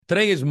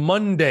Today is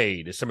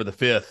Monday, December the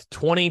 5th,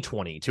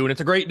 2022, and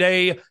it's a great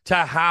day to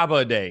have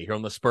a day here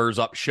on the Spurs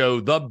Up Show,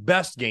 the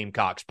best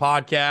Gamecocks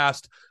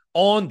podcast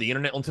on the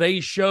internet. On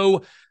today's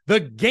show, the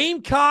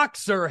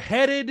Gamecocks are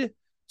headed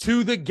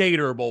to the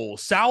Gator Bowl.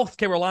 South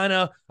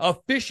Carolina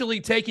officially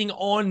taking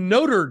on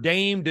Notre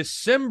Dame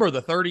December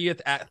the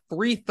 30th at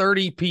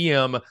 3:30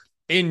 p.m.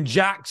 in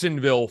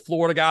Jacksonville,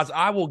 Florida. Guys,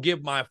 I will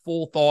give my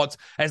full thoughts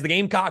as the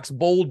Gamecocks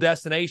bowl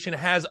destination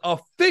has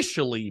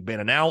officially been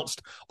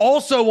announced.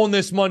 Also on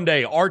this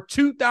Monday, our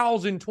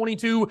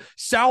 2022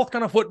 South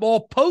Carolina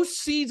football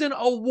postseason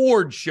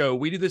award show.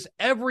 We do this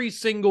every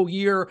single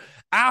year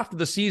after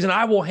the season.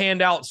 I will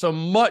hand out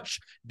some much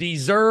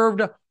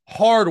deserved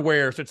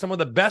hardware. So it's some of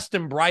the best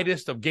and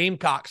brightest of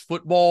Gamecocks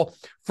football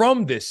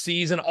from this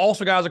season.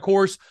 Also, guys, of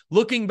course,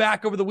 looking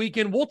back over the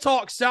weekend, we'll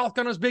talk South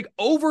Carolina's big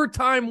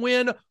overtime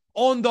win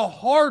on the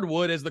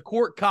hardwood as the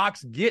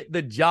Courtcocks get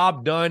the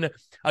job done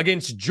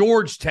against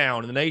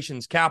Georgetown in the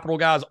nation's capital.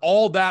 Guys,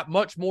 all that,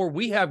 much more.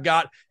 We have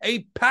got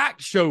a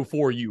packed show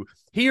for you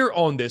here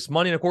on this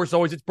Monday. And of course,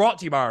 always, it's brought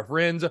to you by our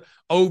friends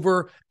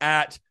over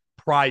at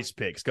Prize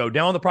Picks. Go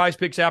down the Prize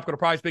Picks app, go to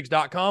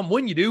prizepicks.com.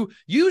 When you do,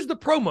 use the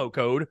promo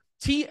code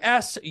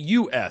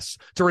TSUS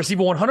to receive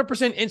a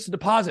 100% instant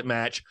deposit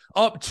match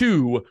up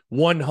to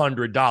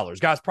 $100.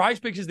 Guys, Prize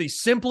Picks is the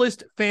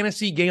simplest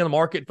fantasy game on the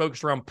market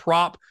focused around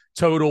prop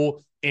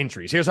total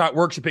entries. Here's how it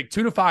works. You pick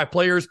 2 to 5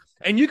 players,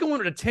 and you can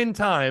win it to 10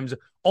 times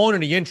on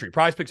any entry.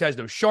 Prize Picks has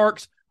no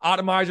sharks,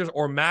 atomizers,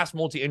 or mass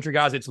multi-entry,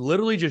 guys. It's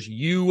literally just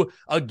you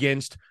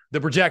against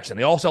the projection.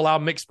 They also allow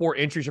mixed sport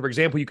entries. So, for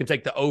example, you can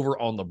take the over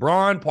on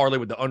LeBron, parlay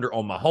with the under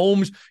on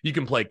Mahomes. You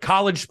can play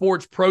college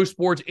sports, pro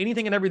sports,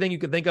 anything and everything you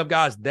can think of,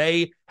 guys.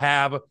 They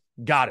have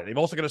got it. They've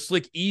also got a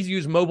slick,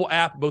 easy-to-use mobile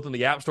app, both in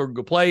the App Store and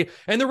Google Play,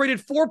 and they're rated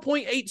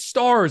 4.8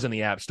 stars in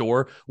the App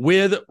Store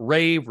with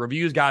rave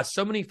reviews. Guys,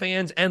 so many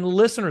fans and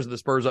listeners of the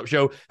Spurs Up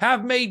Show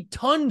have made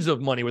tons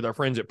of money with our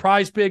friends at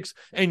Prize Picks,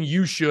 and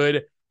you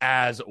should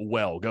as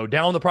well. Go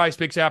down the Prize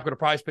Picks app, go to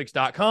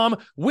prizepicks.com.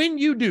 When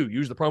you do,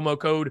 use the promo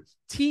code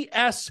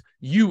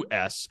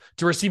TSUS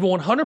to receive a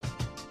 100%.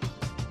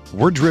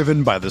 We're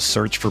driven by the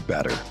search for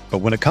better. But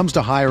when it comes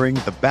to hiring,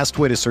 the best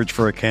way to search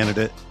for a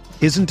candidate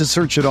isn't to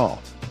search at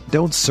all.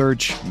 Don't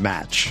search,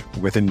 match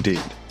with Indeed.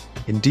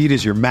 Indeed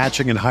is your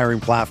matching and hiring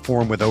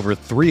platform with over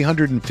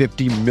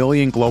 350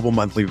 million global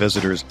monthly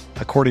visitors,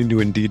 according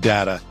to Indeed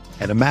data,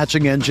 and a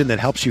matching engine that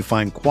helps you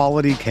find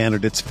quality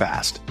candidates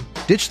fast.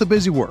 Ditch the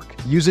busy work.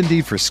 Use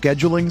Indeed for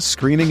scheduling,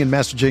 screening, and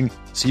messaging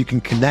so you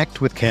can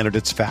connect with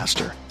candidates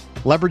faster.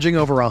 Leveraging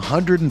over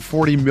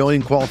 140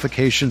 million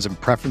qualifications and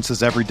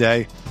preferences every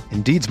day,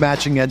 Indeed's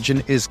matching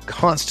engine is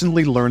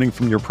constantly learning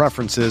from your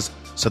preferences,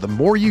 so the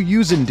more you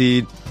use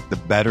Indeed, the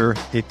better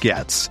it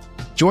gets.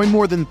 Join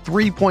more than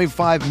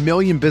 3.5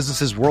 million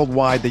businesses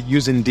worldwide that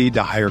use Indeed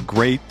to hire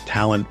great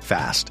talent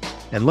fast.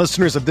 And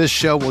listeners of this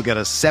show will get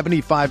a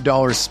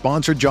 $75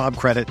 sponsored job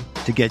credit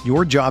to get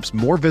your jobs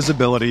more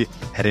visibility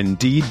at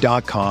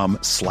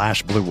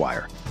Indeed.com/Blue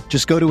Wire.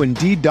 Just go to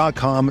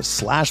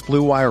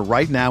Indeed.com/Blue Wire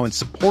right now and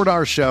support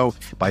our show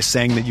by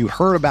saying that you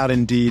heard about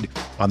Indeed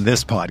on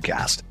this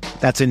podcast.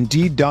 That's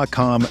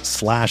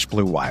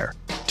Indeed.com/Blue Wire.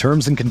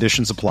 Terms and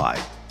conditions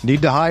apply.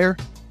 Need to hire?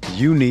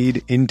 You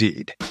need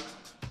Indeed.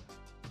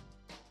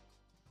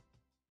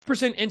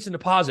 % instant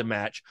deposit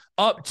match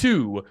up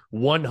to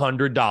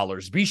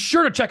 $100. Be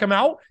sure to check them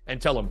out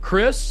and tell them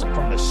Chris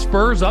from the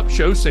Spurs Up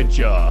Show sent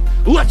ya.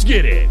 Let's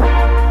get it.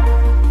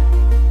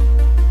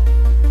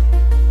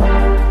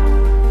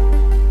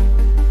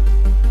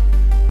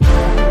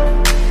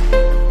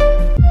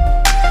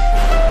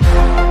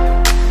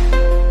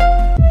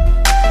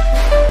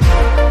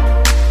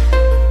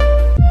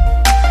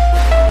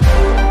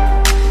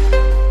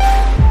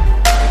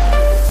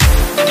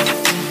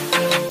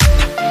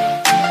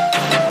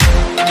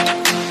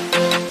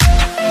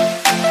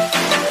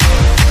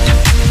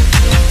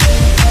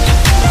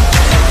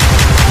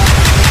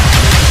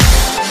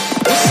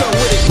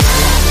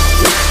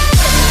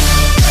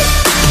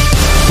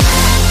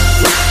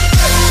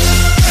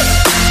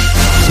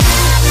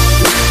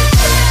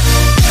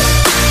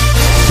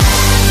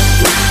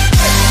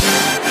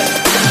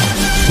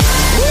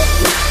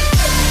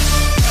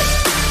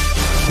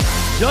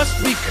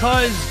 Just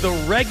because the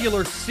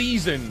regular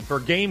season for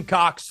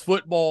Gamecocks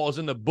football is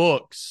in the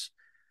books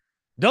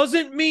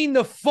doesn't mean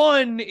the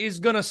fun is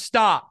going to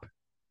stop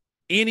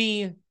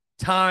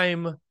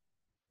anytime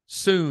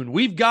soon.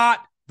 We've got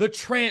the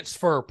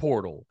transfer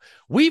portal.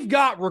 We've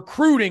got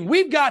recruiting.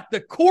 We've got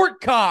the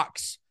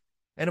Courtcocks.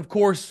 And, of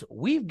course,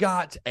 we've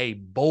got a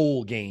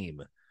bowl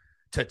game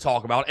to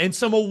talk about and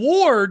some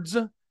awards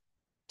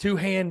to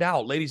hand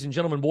out. Ladies and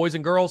gentlemen, boys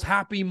and girls,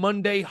 happy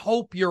Monday.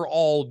 Hope you're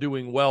all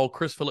doing well.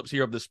 Chris Phillips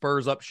here of the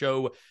Spurs Up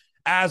Show.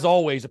 As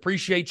always,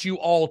 appreciate you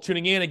all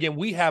tuning in. Again,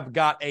 we have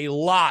got a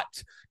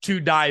lot to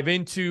dive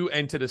into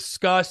and to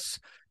discuss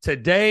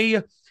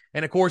today.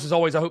 And, of course, as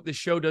always, I hope this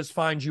show does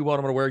find you well,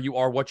 no matter where you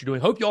are, what you're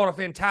doing. Hope you all have a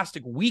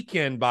fantastic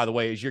weekend, by the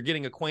way, as you're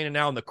getting acquainted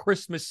now in the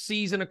Christmas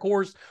season, of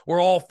course.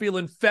 We're all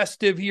feeling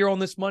festive here on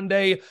this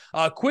Monday.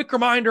 Quick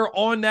reminder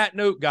on that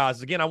note,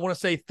 guys. Again, I want to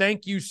say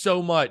thank you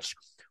so much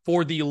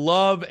for the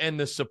love and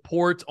the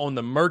support on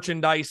the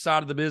merchandise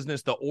side of the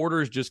business. The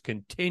orders just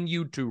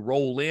continue to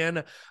roll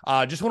in.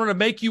 Just wanted to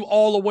make you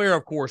all aware,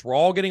 of course, we're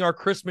all getting our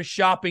Christmas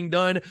shopping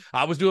done.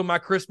 I was doing my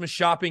Christmas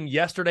shopping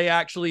yesterday,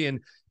 actually, and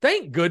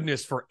thank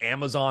goodness for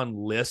Amazon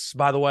lists,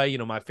 by the way. You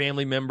know, my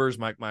family members,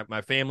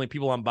 my family,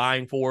 people I'm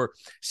buying for,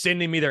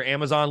 sending me their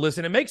Amazon list,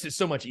 and it makes it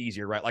so much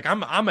easier, right? Like,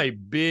 I'm a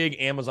big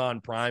Amazon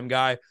Prime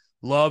guy.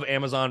 Love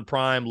Amazon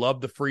Prime,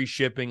 love the free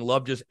shipping,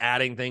 love just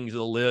adding things to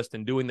the list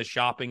and doing the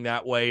shopping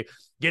that way,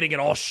 getting it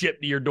all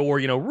shipped to your door,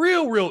 you know,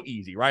 real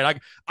easy, right?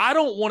 Like, I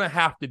don't want to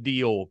have to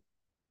deal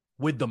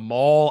with the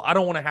mall. I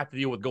don't want to have to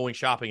deal with going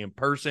shopping in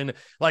person.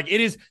 Like, it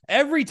is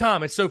every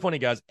time. It's so funny,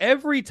 guys.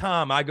 Every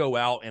time I go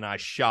out and I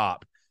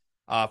shop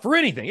for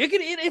anything,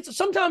 it's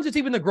sometimes it's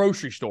even the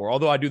grocery store,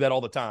 although I do that all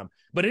the time.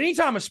 But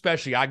anytime,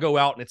 especially, I go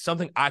out and it's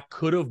something I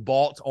could have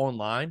bought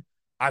online,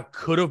 I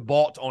could have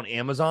bought on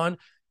Amazon,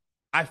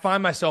 I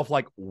find myself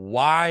like,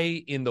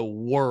 why in the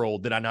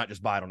world did I not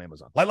just buy it on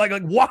Amazon? Like,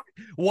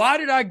 why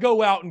did I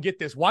go out and get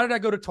this? Why did I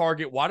go to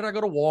Target? Why did I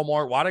go to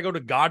Walmart? Why did I go to,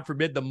 God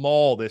forbid, the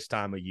mall this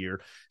time of year?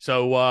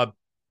 So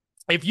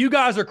if you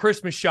guys are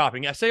Christmas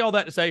shopping, I say all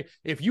that to say,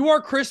 if you are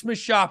Christmas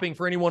shopping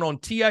for anyone on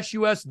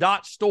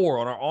tsus.store,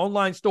 on our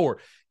online store,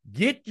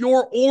 get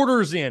your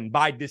orders in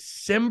by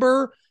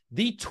December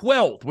the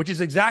 12th, which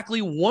is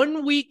exactly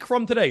 1 week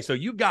from today. So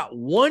you've got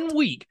 1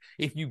 week.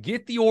 If you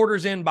get the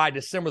orders in by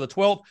December the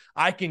 12th,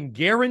 I can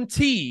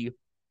guarantee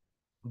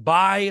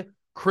by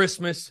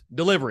Christmas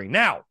delivery.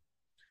 Now,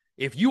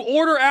 if you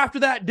order after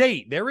that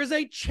date, there is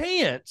a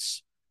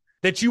chance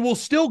that you will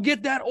still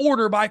get that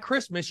order by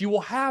Christmas. You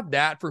will have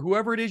that for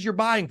whoever it is you're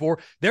buying for.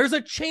 There's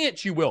a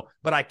chance you will,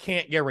 but I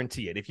can't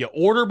guarantee it. If you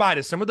order by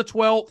December the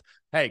 12th,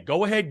 hey,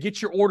 go ahead,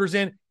 get your orders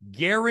in,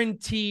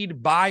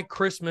 guaranteed by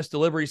Christmas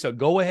delivery. So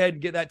go ahead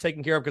and get that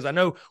taken care of, because I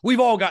know we've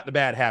all got the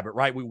bad habit,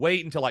 right? We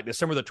wait until like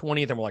December the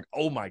 20th and we're like,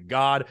 oh my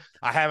God,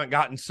 I haven't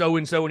gotten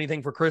so-and-so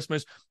anything for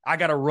Christmas. I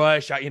got to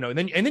rush, and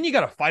then you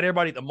got to fight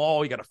everybody at the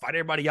mall. You got to fight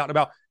everybody out and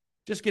about.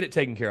 Just get it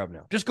taken care of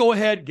now. Just go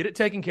ahead, get it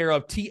taken care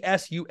of,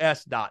 tsus.store.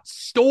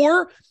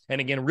 And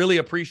again, really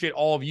appreciate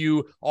all of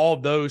you, all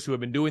of those who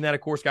have been doing that.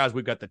 Of course, guys,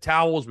 we've got the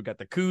towels, we've got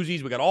the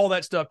koozies, we got all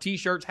that stuff,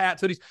 t-shirts,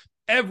 hats, hoodies,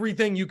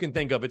 everything you can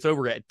think of. It's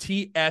over at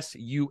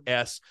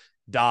tsus.store.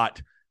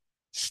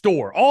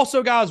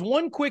 Also, guys,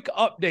 one quick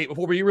update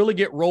before we really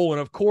get rolling.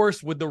 Of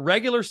course, with the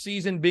regular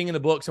season being in the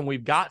books and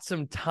we've got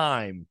some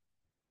time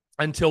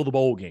until the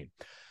bowl game.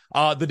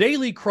 The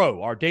Daily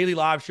Crow, our daily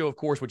live show, of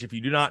course, which if you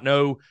do not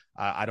know,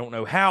 I don't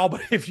know how,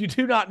 but if you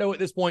do not know at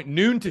this point,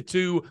 noon to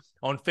 2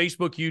 on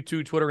Facebook,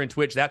 YouTube, Twitter, and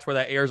Twitch, that's where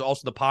that airs.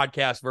 Also, the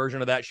podcast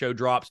version of that show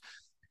drops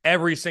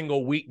every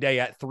single weekday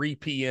at 3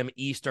 p.m.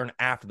 Eastern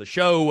after the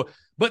show.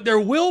 But there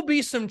will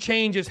be some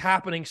changes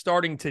happening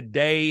starting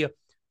today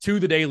to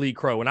the Daily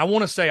Crow. And I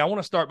want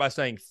to start by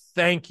saying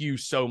thank you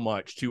so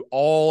much to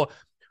all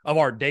of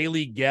our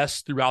daily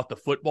guests throughout the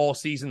football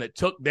season that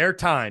took their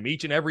time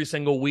each and every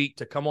single week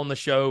to come on the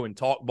show and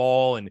talk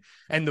ball,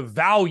 and the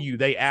value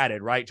they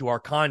added, right, to our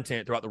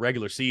content throughout the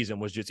regular season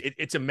was just,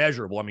 it's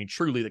immeasurable. I mean,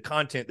 truly the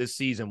content this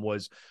season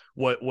was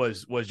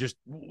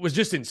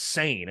just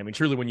insane. I mean,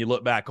 truly when you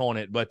look back on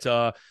it, but,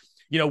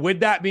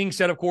 with that being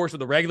said, of course, with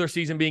the regular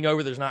season being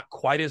over, there's not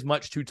quite as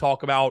much to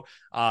talk about.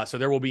 So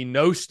there will be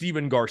no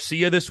Steven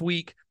Garcia this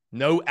week.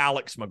 No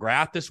Alex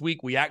McGrath this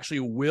week. We actually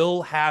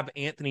will have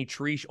Anthony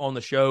Treesh on the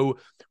show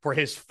for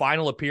his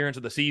final appearance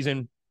of the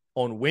season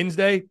on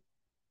Wednesday.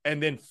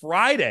 And then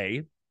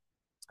Friday,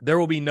 there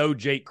will be no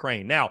Jake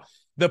Crane. Now,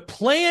 the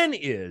plan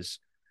is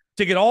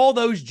to get all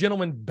those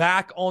gentlemen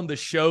back on the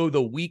show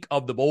the week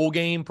of the bowl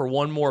game for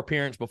one more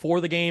appearance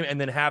before the game,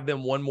 and then have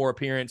them one more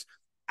appearance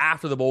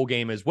after the bowl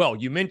game as well.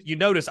 You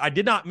notice I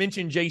did not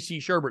mention J.C.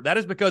 Sherbert. That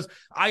is because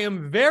I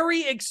am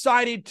very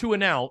excited to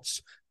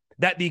announce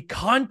that the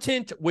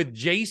content with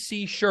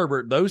J.C.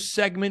 Sherbert, those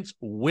segments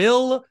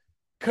will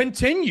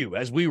continue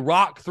as we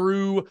rock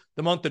through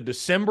the month of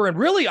December, and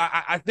really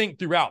I think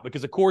throughout,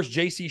 because of course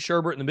J.C.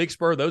 Sherbert and the Big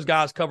Spur, those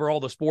guys cover all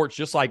the sports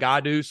just like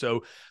I do,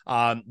 so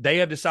they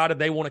have decided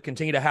they want to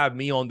continue to have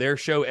me on their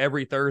show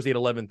every Thursday at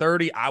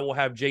 11:30. I will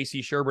have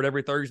J.C. Sherbert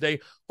every Thursday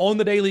on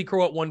the Daily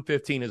Crow at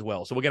 1:15 as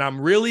well. So again, I'm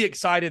really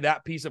excited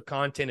that piece of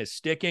content is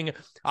sticking.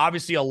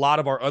 Obviously, a lot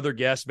of our other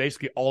guests,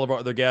 basically all of our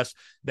other guests,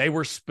 they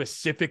were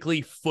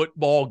specifically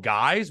football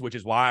guys, which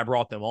is why I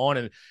brought them on,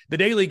 and the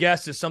Daily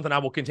Guest is something I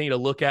will continue to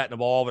look at and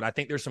evolve. And I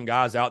think there's some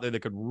guys out there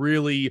that could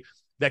really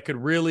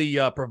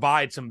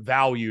provide some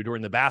value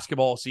during the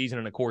basketball season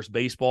and, of course,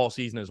 baseball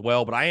season as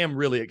well. But I am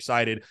really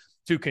excited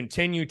to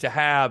continue to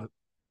have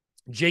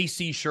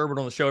J.C. Sherbert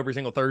on the show every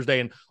single Thursday,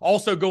 and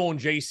also go on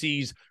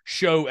J.C.'s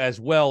show as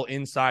well,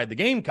 Inside the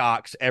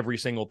Gamecocks, every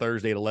single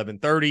Thursday at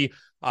 11:30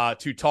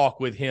 to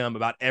talk with him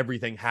about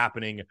everything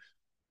happening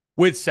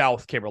with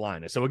South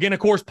Carolina. So again, of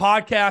course,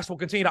 podcast will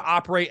continue to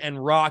operate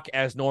and rock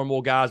as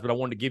normal, guys, but I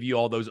wanted to give you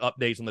all those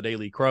updates on the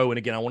Daily Crow. And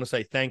again, I want to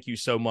say thank you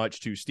so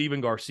much to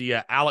Stephen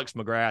Garcia, Alex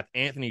McGrath,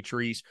 Anthony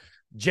Treese,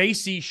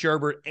 JC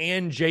Sherbert,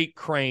 and Jake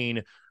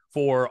Crane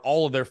for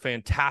all of their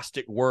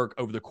fantastic work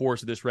over the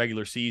course of this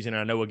regular season.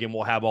 And I know, again,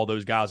 we'll have all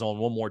those guys on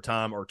one more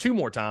time, or two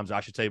more times,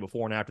 I should say,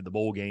 before and after the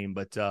bowl game.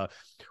 But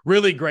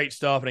really great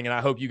stuff. And again,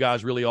 I hope you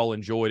guys really all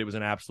enjoyed it. It was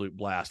an absolute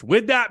blast.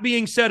 With that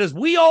being said, as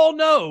we all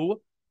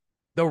know,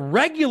 the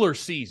regular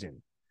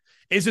season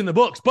is in the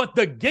books, but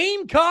the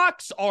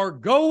Gamecocks are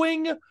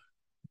going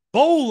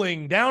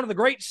bowling down in the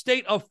great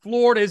state of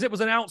Florida, as it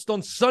was announced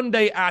on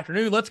Sunday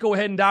afternoon. Let's go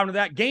ahead and dive into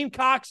that.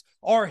 Gamecocks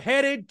are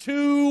headed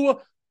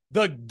to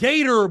the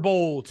Gator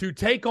Bowl to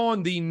take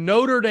on the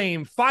Notre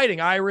Dame Fighting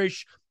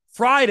Irish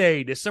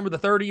Friday, December the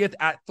 30th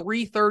at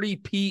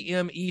 3:30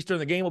 p.m. Eastern.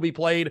 The game will be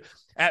played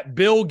at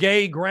Bill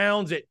Gay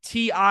Grounds at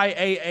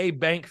TIAA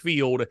Bank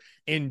Field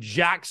in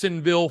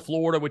Jacksonville,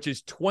 Florida, which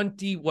is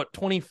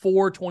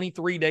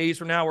 23 days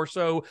from now or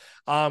so.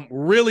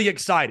 Really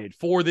excited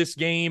for this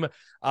game.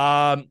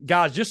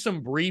 Guys, just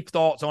some brief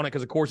thoughts on it,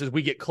 because, of course, as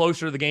we get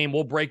closer to the game,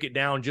 we'll break it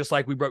down just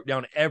like we broke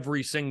down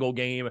every single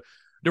game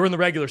during the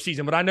regular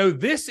season. But I know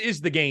this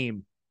is the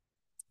game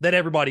that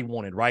everybody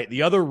wanted, right?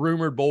 The other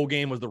rumored bowl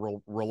game was the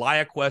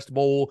ReliaQuest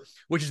Bowl,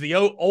 which is the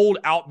old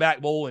Outback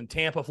Bowl in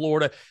Tampa,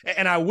 Florida.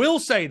 And I will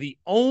say the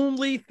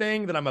only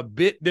thing that I'm a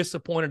bit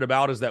disappointed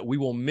about is that we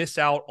will miss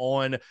out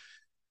on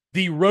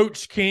the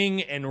Roach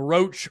King and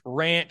Roach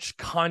Ranch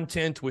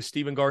content with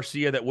Stephen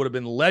Garcia that would have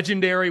been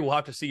legendary. We'll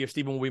have to see if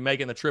Stephen will be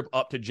making the trip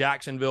up to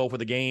Jacksonville for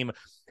the game.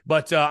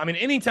 But, I mean,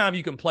 anytime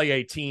you can play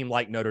a team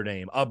like Notre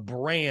Dame, a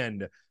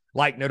brand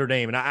like Notre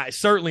Dame. And I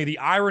certainly, the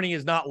irony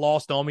is not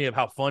lost on me of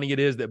how funny it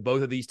is that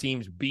both of these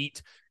teams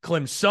beat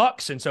Clem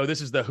Sucks. And so this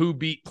is the Who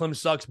Beat Clem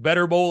Sucks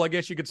Better Bowl, I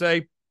guess you could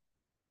say.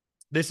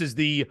 This is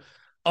the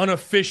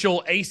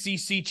unofficial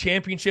ACC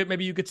championship,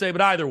 maybe you could say.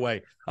 But either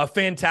way, a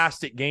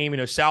fantastic game. You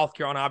know, South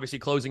Carolina obviously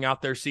closing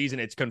out their season.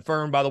 It's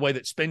confirmed, by the way,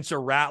 that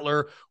Spencer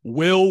Rattler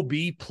will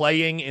be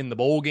playing in the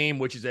bowl game,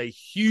 which is a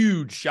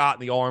huge shot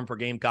in the arm for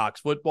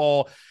Gamecocks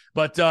football.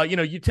 But, you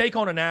know, you take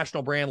on a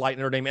national brand like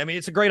Notre Dame. I mean,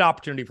 it's a great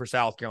opportunity for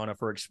South Carolina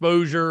for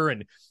exposure.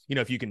 And, you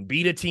know, if you can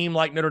beat a team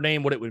like Notre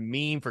Dame, what it would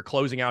mean for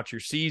closing out your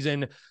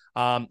season.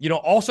 You know,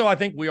 also, I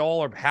think we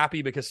all are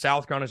happy because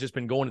South Carolina's just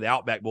been going to the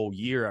Outback Bowl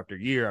year after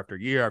year after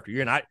year after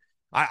year. And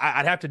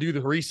I'd have to do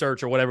the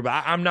research or whatever,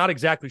 but I'm not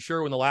exactly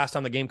sure when the last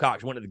time the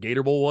Gamecocks went to the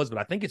Gator Bowl was, but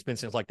I think it's been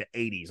since like the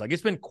 80s. Like,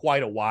 it's been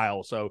quite a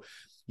while. So,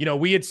 you know,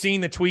 we had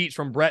seen the tweets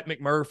from Brett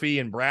McMurphy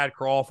and Brad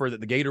Crawford that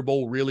the Gator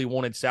Bowl really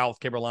wanted South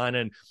Carolina.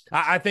 And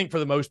I think for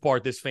the most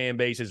part, this fan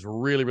base is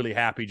really, really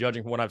happy,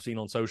 judging from what I've seen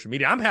on social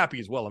media. I'm happy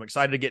as well. I'm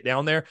excited to get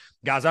down there.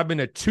 Guys, I've been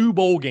to 2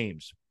 bowl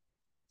games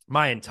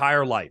my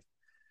entire life.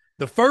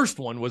 The first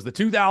one was the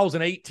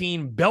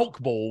 2018 Belk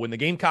Bowl when the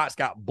Gamecocks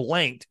got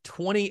blanked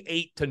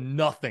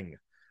 28-0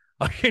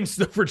 against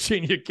the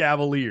Virginia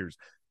Cavaliers.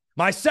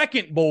 My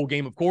second bowl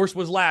game, of course,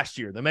 was last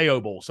year, the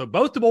Mayo Bowl. So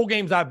both the bowl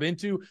games I've been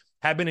to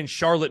have been in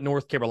Charlotte,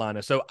 North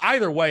Carolina. So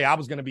either way, I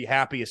was going to be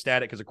happy,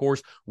 ecstatic, because, of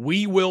course,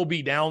 we will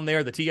be down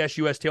there. The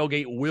TSUS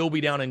tailgate will be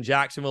down in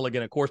Jacksonville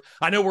again, of course.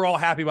 I know we're all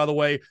happy, by the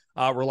way.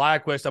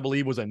 ReliaQuest, I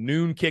believe, was a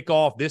noon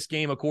kickoff. This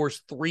game, of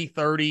course,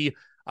 3:30.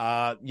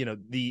 You know,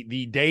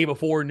 the day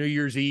before New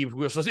Year's Eve.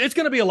 So it's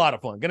going to be a lot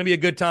of fun. Going to be a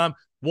good time.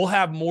 We'll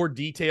have more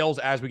details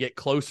as we get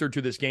closer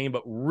to this game,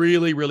 but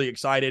really, really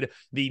excited.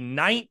 The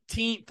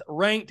 19th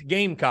ranked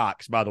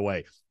Gamecocks, by the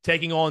way,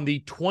 taking on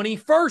the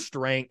 21st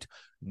ranked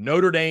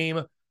Notre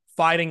Dame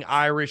Fighting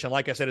Irish. And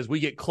like I said, as we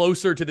get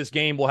closer to this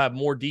game, we'll have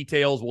more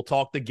details. We'll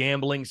talk the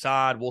gambling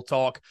side.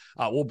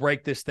 We'll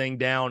break this thing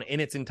down in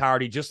its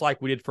entirety, just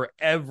like we did for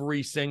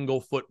every single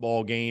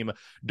football game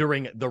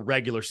during the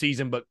regular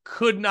season, but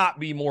could not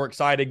be more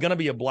excited. Going to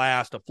be a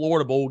blast. A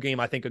Florida Bowl game,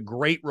 I think a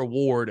great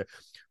reward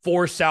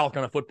for South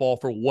Carolina football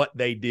for what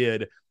they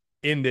did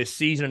in this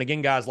season. And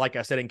again, guys, like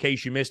I said, in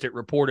case you missed it,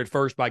 reported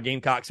first by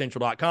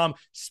GamecockCentral.com,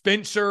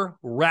 Spencer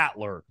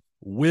Rattler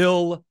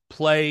will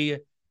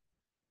play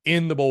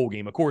in the bowl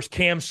game. Of course,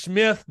 Cam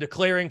Smith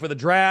declaring for the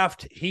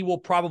draft. He will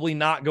probably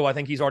not go. I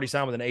think he's already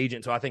signed with an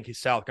agent, so I think his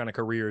South Carolina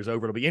career is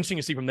over. It'll be interesting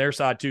to see from their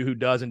side, too, who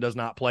does and does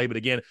not play. But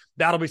again,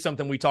 that'll be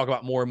something we talk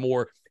about more and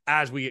more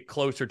as we get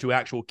closer to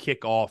actual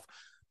kickoff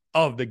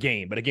of the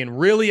game. But again,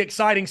 really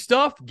exciting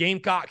stuff.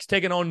 Gamecocks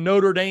taking on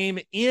Notre Dame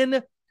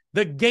in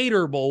the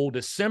Gator Bowl,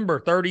 December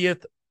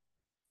 30th,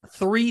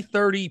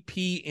 3:30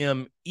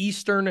 p.m.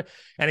 Eastern.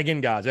 And again,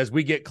 guys, as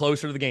we get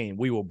closer to the game,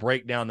 we will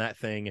break down that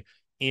thing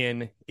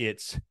in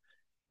its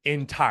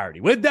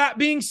entirety. With that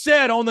being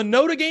said, on the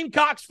Notre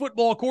Gamecocks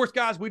football course,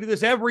 guys, we do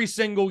this every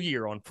single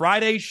year. On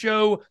Friday's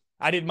show,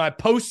 I did my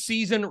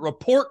postseason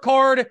report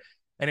card,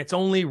 and it's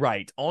only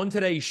right. On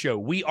today's show,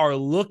 we are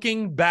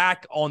looking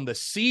back on the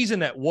season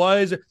that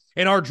was,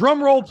 and our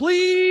drum roll,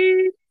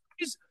 please,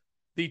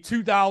 the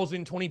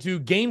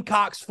 2022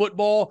 Gamecocks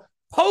football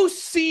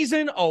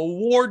postseason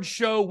award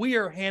show. We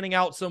are handing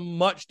out some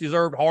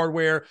much-deserved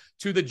hardware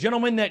to the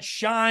gentlemen that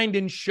shined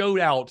and showed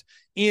out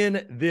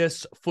in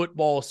this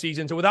football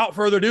season. So without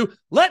further ado,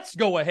 let's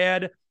go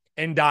ahead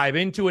and dive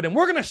into it. And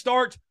we're going to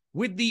start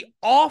with the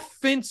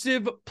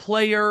Offensive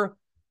Player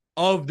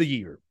of the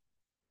Year.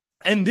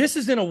 And this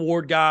is an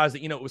award, guys,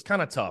 that, it was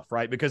kind of tough,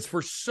 right? Because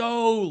for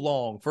so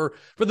long, for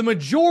the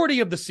majority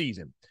of the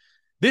season,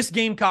 this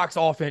Gamecocks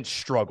offense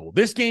struggled.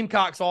 This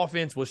Gamecocks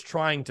offense was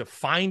trying to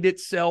find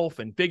itself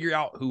and figure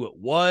out who it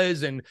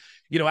was. And,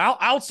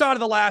 outside of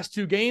the last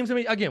two games,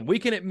 again, we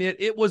can admit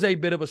it was a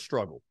bit of a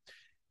struggle.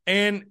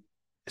 And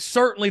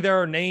certainly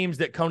there are names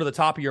that come to the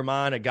top of your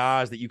mind of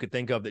guys that you could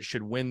think of that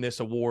should win this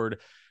award.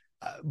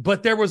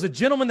 But there was a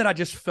gentleman that I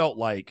just felt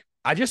like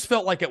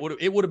it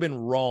would have been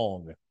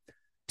wrong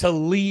to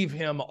leave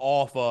him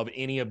off of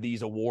any of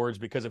these awards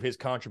because of his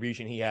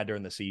contribution he had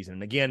during the season.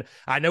 And again,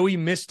 I know he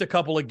missed a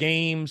couple of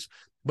games,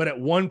 but at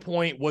one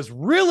point was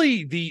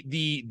really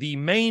the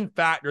main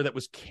factor that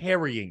was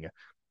carrying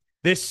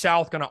this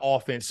South Carolina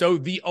offense. So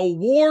the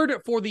award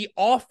for the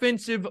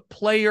Offensive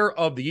Player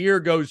of the Year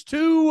goes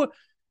to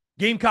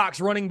Gamecocks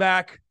running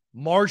back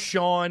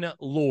Marshawn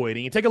Lloyd.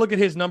 And you take a look at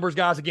his numbers,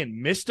 guys.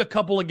 Again, missed a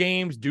couple of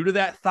games due to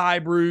that thigh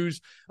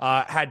bruise,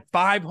 had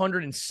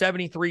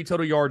 573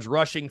 total yards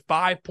rushing,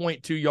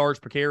 5.2 yards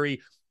per carry,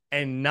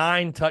 and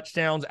 9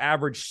 touchdowns,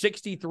 averaged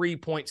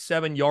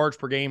 63.7 yards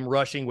per game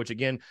rushing, which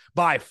again,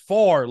 by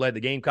far led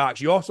the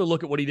Gamecocks. You also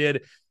look at what he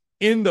did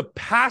in the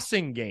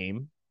passing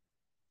game.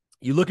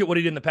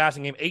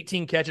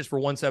 18 catches for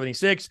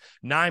 176,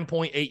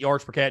 9.8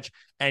 yards per catch,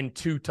 and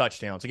 2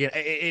 touchdowns. Again,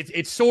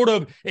 it's sort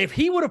of, if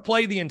he would have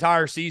played the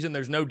entire season,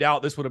 there's no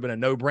doubt this would have been a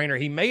no-brainer.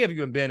 He may have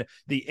even been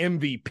the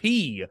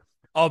MVP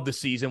of the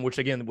season, which,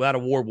 again, that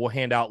award we'll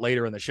hand out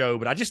later in the show.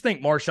 But I just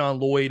think Marshawn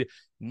Lloyd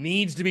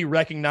needs to be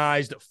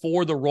recognized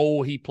for the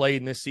role he played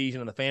in this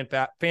season and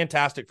the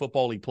fantastic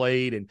football he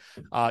played. And,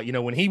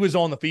 when he was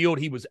on the field,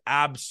 he was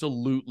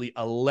absolutely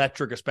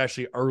electric,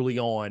 especially early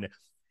on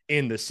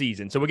in the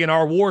season. So again,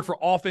 our award for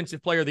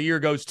Offensive Player of the Year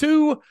goes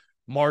to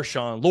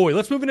Marshawn Lloyd.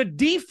 Let's move into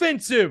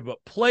Defensive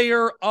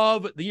Player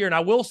of the Year. And I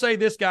will say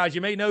this, guys,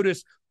 you may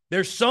notice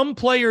there's some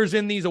players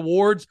in these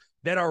awards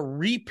that are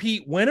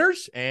repeat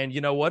winners. And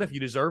you know what? If you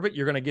deserve it,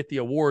 you're going to get the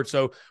award.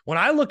 So when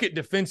I look at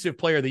Defensive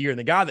Player of the Year and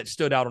the guy that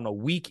stood out on a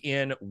week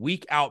in,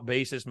 week out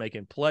basis,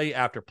 making play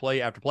after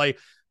play after play,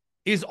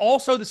 is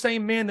also the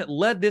same man that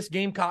led this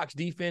Gamecocks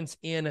defense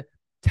in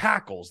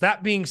tackles.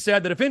 That being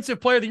said, the Defensive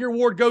Player of the Year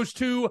award goes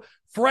to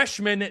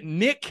freshman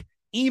Nick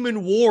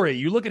Eamon-Warry.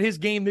 You look at his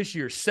game this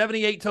year,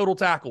 78 total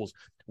tackles,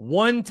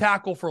 1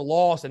 tackle for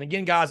loss. And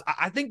again, guys,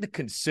 I think the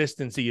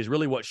consistency is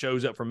really what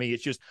shows up for me.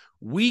 It's just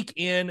week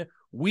in,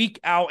 week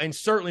out. And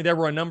certainly there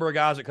were a number of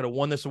guys that could have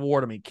won this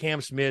award. I mean, Cam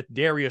Smith,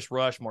 Darius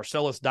Rush,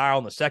 Marcellus Dial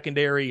in the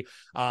secondary,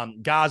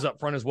 guys up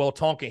front as well,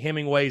 Tonka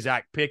Hemingway,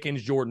 Zach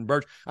Pickens, Jordan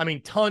Birch. I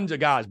mean, tons of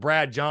guys,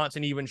 Brad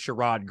Johnson, even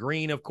Sherrod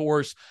Green, of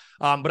course.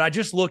 But I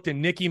just looked at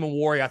Nick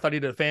Eamon-Warry. I thought he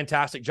did a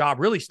fantastic job,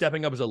 really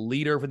stepping up as a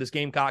leader for this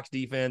Gamecocks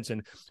defense,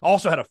 and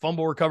also had a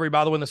fumble recovery,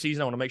 by the way, in the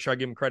season. I want to make sure I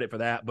give him credit for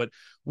that. But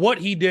what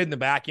he did in the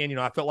back end,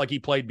 I felt like he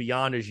played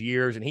beyond his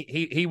years, and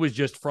he was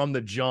just from the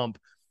jump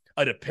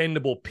a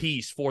dependable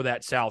piece for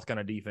that South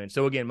Carolina defense.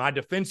 So again, my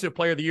Defensive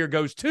Player of the Year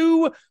goes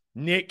to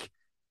Nick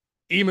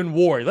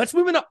Eamon-Warry. Let's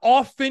move into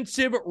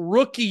Offensive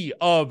Rookie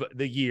of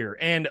the Year.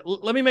 And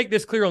let me make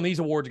this clear on these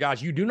awards,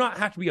 guys. You do not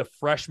have to be a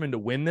freshman to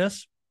win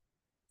this.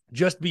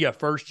 Just be a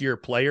first-year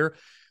player.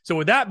 So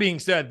with that being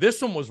said,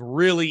 this one was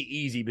really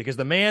easy because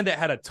the man that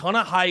had a ton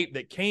of hype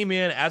that came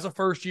in as a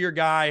first-year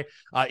guy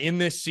in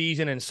this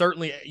season, and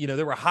certainly,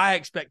 there were high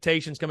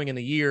expectations coming in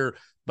the year,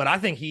 but I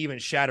think he even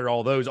shattered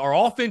all those. Our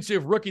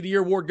Offensive Rookie of the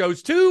Year award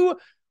goes to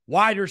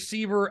wide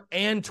receiver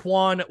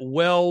Antwan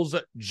Wells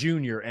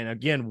Jr. And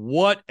again,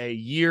 what a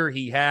year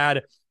he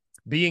had,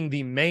 being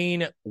the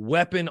main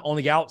weapon on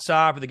the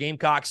outside for the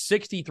Gamecocks.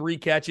 63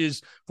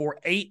 catches for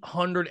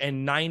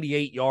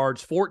 898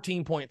 yards,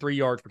 14.3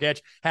 yards per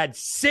catch, had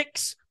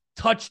 6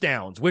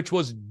 touchdowns, which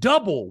was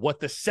double what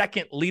the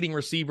second leading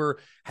receiver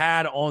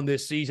had on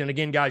this season.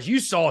 Again, guys,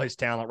 you saw his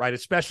talent, right?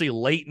 Especially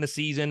late in the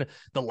season,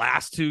 the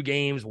last 2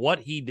 games, what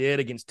he did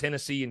against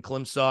Tennessee and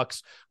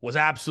Clemson was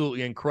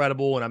absolutely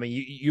incredible. And I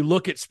mean, you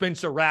look at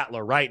Spencer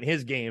Rattler, right, in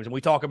his games, and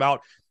we talk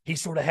about he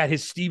sort of had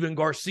his Steven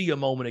Garcia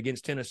moment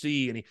against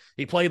Tennessee, and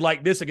he played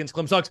like this against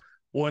Clemson.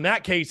 Well, in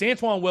that case,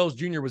 Antwan Wells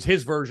Jr. was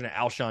his version of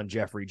Alshon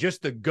Jeffrey,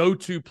 just the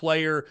go-to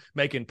player,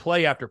 making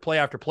play after play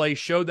after play,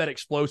 showed that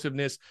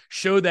explosiveness,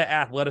 showed that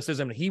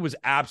athleticism, and he was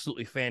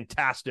absolutely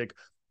fantastic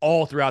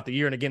all throughout the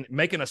year. And again,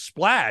 making a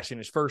splash in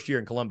his first year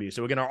in Columbia.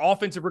 So again, our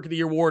Offensive Rookie of the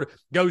Year award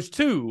goes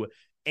to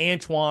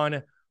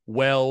Antwan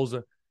Wells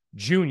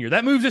Jr.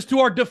 That moves us to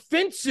our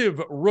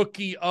Defensive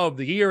Rookie of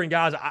the Year. And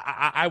guys,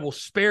 I will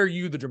spare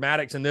you the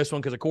dramatics in this one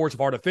because, of course, if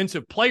our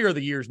Defensive Player of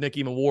the Year is Nick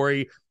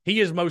Eamon-Warry,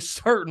 he is most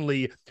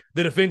certainly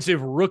the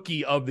Defensive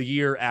Rookie of the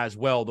Year as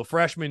well. The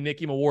freshman Nick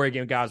Eamon-Warry,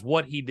 again, guys,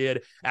 what he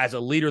did as a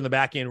leader in the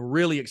back end,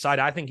 really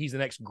excited. I think he's the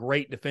next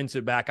great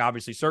defensive back,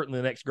 obviously, certainly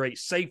the next great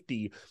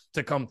safety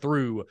to come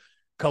through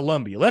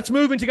Columbia. Let's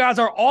move into, guys,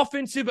 our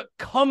Offensive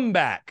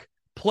Comeback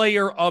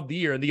Player of the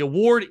Year. And the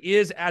award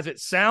is, as it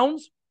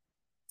sounds,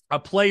 a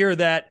player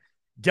that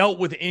dealt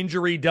with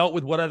injury, dealt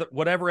with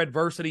whatever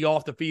adversity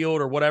off the field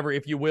or whatever,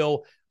 if you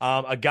will,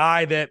 a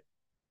guy that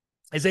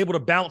is able to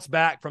bounce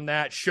back from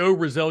that, show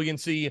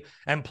resiliency,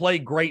 and play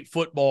great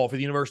football for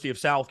the University of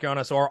South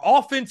Carolina. So our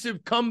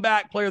offensive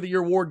comeback player of the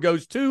year award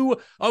goes to,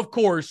 of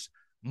course,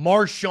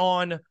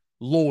 Marshawn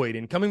Lloyd.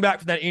 And coming back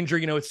from that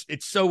injury,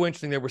 it's so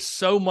interesting. There were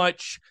so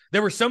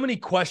many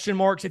question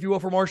marks, if you will,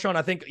 for Marshawn.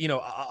 I think,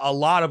 a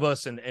lot of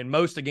us and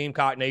most of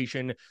Gamecock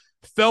Nation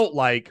felt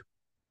like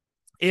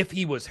if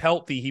he was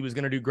healthy, he was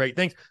going to do great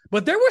things.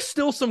 But there was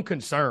still some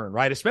concern,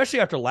 right? Especially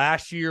after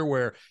last year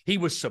where he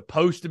was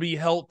supposed to be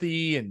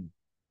healthy and,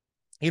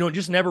 it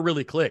just never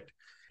really clicked.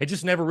 It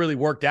just never really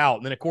worked out.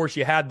 And then, of course,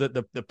 you had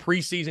the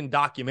preseason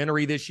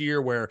documentary this year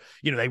where,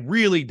 they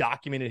really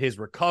documented his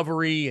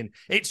recovery, and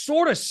it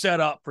sort of set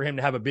up for him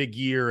to have a big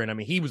year. And, I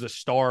mean, he was a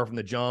star from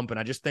the jump. And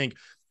I just think,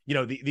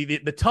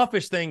 the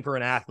toughest thing for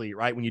an athlete,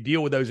 right, when you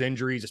deal with those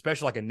injuries,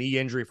 especially like a knee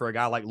injury for a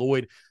guy like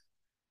Lloyd,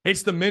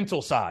 it's the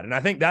mental side. And I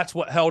think that's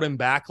what held him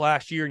back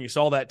last year. And you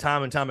saw that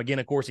time and time again.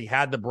 Of course, he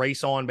had the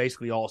brace on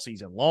basically all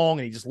season long,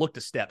 and he just looked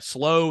a step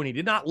slow, and he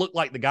did not look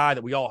like the guy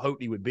that we all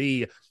hoped he would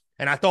be.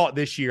 And I thought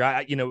this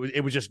year,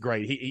 it was just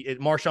great.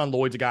 Marshawn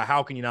Lloyd's a guy,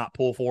 how can you not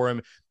pull for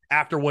him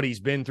after what he's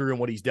been through and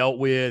what he's dealt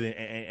with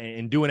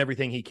and doing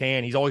everything he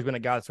can? He's always been a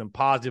guy that's been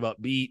positive,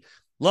 upbeat,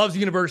 loves the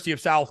University of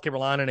South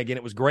Carolina. And again,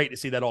 it was great to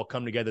see that all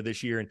come together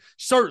this year. And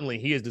certainly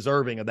he is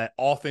deserving of that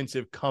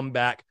offensive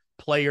comeback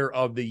player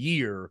of the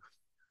year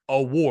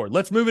award.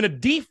 Let's move into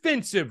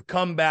defensive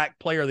comeback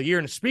player of the year.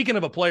 And speaking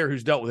of a player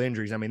who's dealt with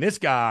injuries, I mean, this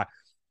guy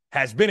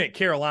has been at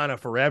Carolina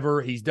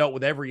forever. He's dealt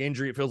with every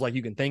injury it feels like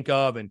you can think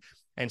of.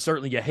 And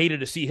certainly you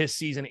hated to see his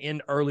season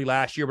end early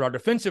last year. But our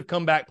defensive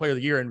comeback player of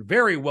the year, and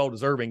very well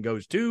deserving,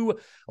 goes to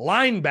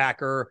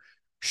linebacker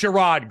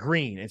Sherrod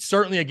Green. And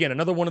certainly, again,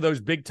 another one of those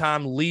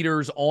big-time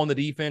leaders on the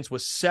defense,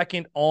 was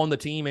second on the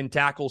team in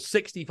tackles,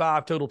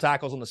 65 total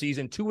tackles on the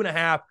season,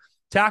 2.5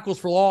 tackles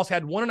for loss,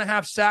 had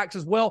 1.5 sacks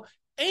as well,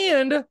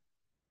 and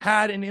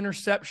had an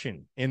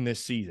interception in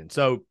this season.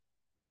 So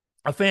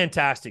a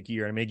fantastic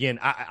year. I mean, again,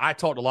 I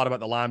talked a lot about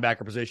the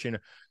linebacker position,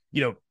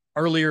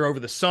 earlier over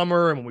the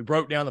summer. And when we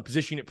broke down the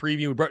position at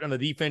preview, we broke down the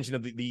defense,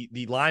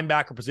 the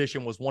linebacker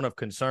position was one of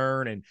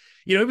concern. And,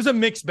 it was a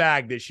mixed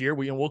bag this year.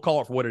 We'll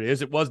call it for what it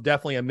is. It was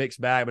definitely a mixed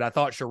bag, but I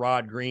thought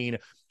Sherrod Green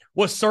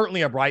was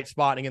certainly a bright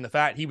spot. And in the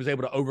fact he was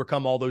able to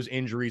overcome all those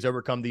injuries,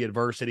 overcome the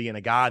adversity, and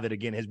a guy that,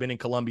 again, has been in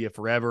Columbia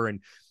forever.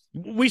 And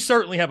we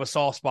certainly have a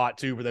soft spot,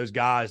 too, for those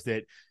guys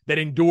that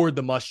endured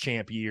the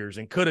Muschamp years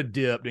and could have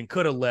dipped and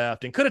could have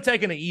left and could have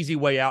taken an easy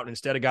way out. And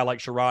instead, a guy like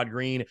Sherrod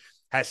Green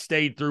has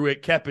stayed through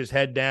it, kept his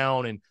head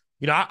down, and,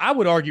 I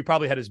would argue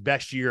probably had his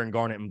best year in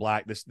Garnet and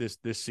Black this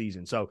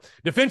season. So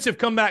defensive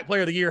comeback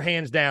player of the year,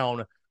 hands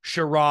down,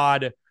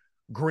 Sherrod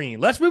Green.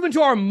 Let's move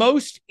into our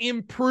most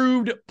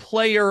improved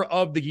player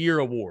of the year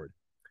award.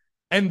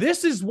 And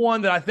this is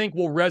one that I think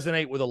will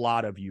resonate with a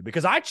lot of you,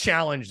 because I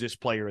challenged this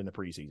player in the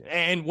preseason.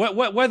 And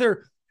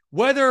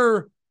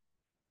whether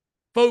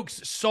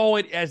folks saw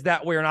it as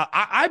that way or not,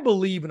 I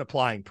believe in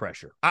applying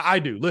pressure. I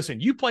do. Listen,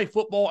 you play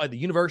football at the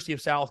University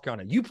of South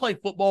Carolina. You play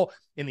football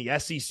in the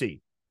SEC.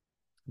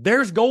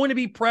 There's going to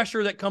be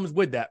pressure that comes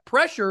with that.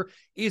 Pressure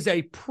is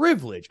a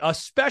privilege,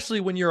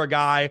 especially when you're a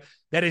guy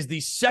that is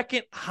the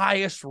second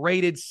highest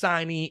rated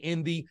signee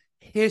in the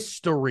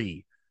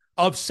history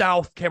of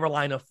South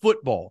Carolina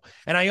football.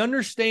 And I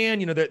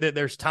understand, that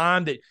there's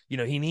time that,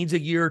 he needs a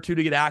year or two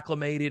to get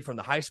acclimated from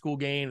the high school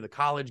game to the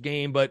college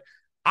game. But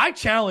I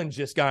challenged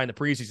this guy in the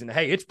preseason.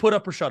 Hey, it's put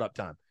up or shut up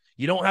time.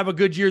 You don't have a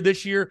good year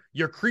this year.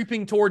 You're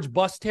creeping towards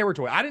bust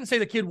territory. I didn't say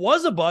the kid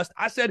was a bust.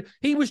 I said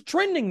he was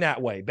trending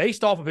that way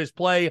based off of his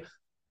play.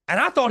 And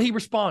I thought he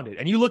responded.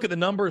 And you look at the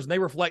numbers and they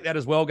reflect that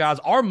as well, guys.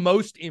 Our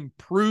most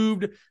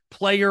improved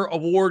player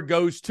award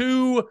goes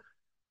to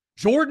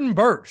Jordan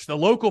Burch, the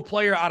local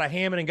player out of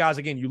Hammond. And guys,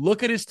 again, you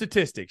look at his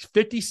statistics,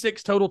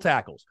 56 total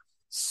tackles,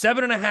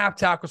 7.5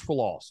 tackles for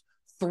loss,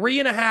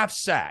 3.5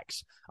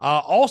 sacks,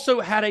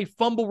 also had a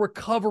fumble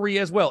recovery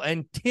as well,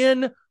 and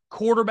 10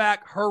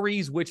 quarterback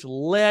hurries, which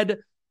led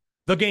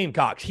the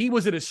Gamecocks. He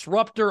was a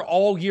disruptor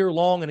all year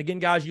long. And again,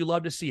 guys, you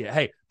love to see it.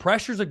 Hey,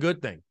 pressure's a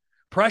good thing.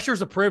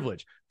 Pressure's a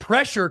privilege.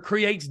 Pressure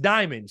creates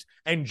diamonds.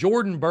 And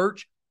Jordan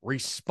Burch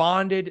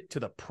responded to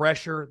the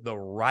pressure the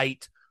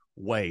right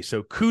way.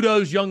 So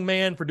kudos, young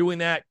man, for doing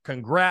that.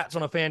 Congrats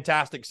on a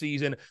fantastic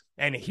season.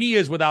 And he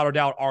is, without a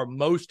doubt, our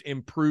most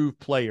improved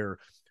player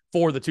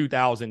for the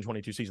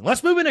 2022 season.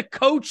 Let's move into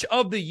Coach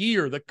of the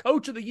Year, the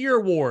Coach of the Year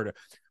award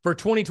for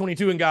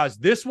 2022. And guys,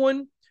 this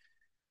one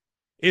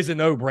is a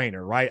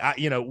no-brainer, right?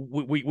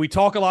 We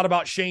talk a lot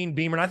about Shane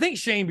Beamer, and I think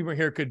Shane Beamer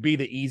here could be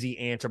the easy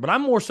answer, but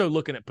I'm more so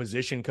looking at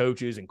position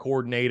coaches and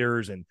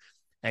coordinators.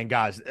 And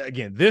guys,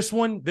 again, this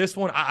one,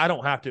 I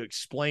don't have to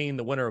explain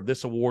the winner of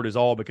this award is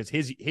all, because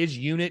his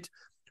unit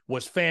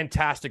was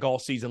fantastic all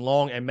season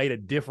long and made a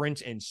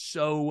difference in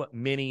so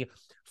many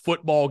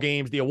football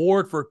games. The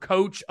award for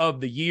Coach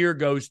of the Year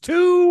goes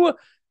to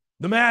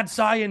The mad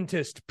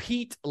scientist,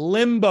 Pete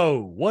Limbo.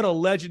 What a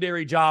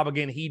legendary job,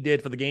 again, he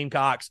did for the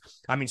Gamecocks.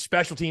 I mean,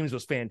 special teams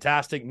was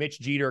fantastic.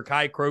 Mitch Jeter,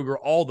 Kai Kroger,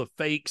 all the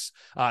fakes.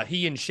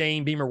 He and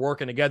Shane Beamer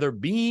working together.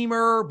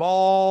 Beamer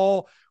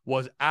ball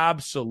was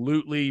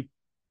absolutely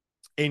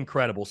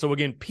incredible. So,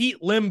 again,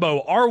 Pete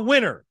Limbo, our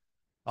winner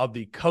of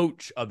the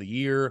Coach of the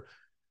Year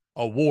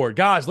award.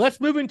 Guys,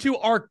 let's move into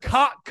our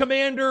Cock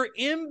Commander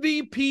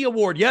MVP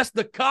award. Yes,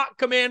 the Cock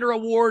Commander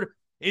award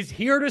is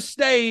here to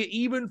stay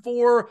even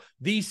for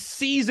the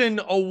season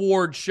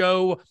award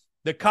show.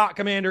 The Cock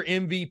Commander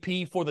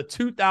MVP for the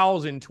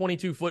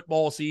 2022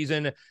 football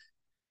season.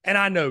 And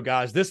I know,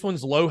 guys, this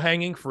one's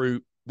low-hanging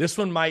fruit. This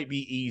one might be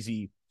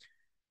easy.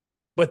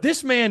 But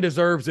this man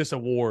deserves this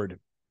award,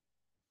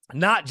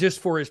 not just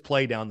for his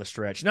play down the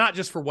stretch, not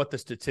just for what the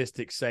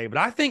statistics say, but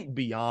I think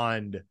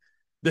beyond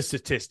the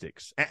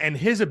statistics and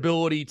his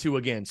ability to,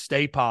 again,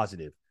 stay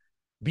positive,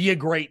 be a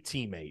great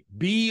teammate,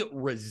 be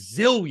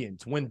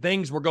resilient when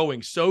things were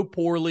going so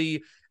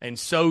poorly and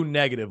so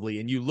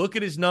negatively. And you look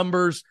at his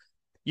numbers,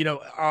 you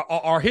know,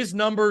 are his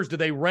numbers, do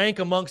they rank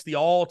amongst the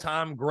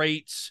all-time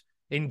greats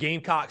in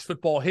Gamecocks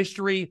football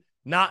history?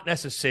 Not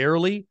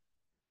necessarily,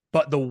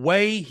 but the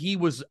way he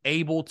was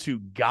able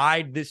to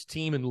guide this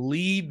team and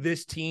lead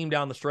this team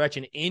down the stretch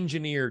and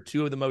engineer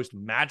two of the most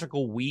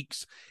magical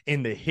weeks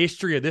in the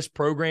history of this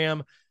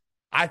program,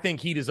 I think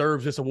he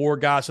deserves this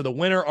award, guys. So the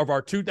winner of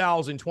our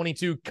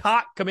 2022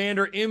 Cock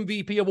Commander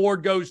MVP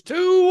award goes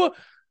to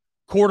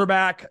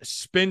quarterback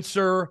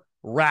Spencer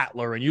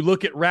Rattler. And you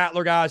look at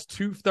Rattler, guys,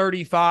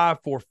 235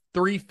 for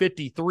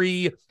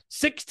 353,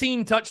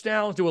 16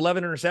 touchdowns to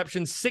 11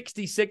 interceptions,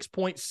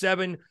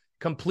 66.7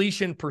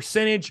 completion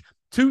percentage,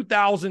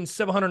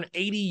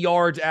 2,780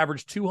 yards,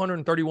 average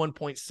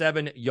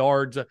 231.7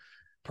 yards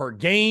per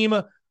game.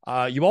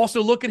 You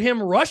also look at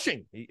him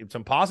rushing.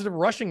 Some positive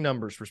rushing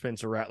numbers for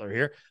Spencer Rattler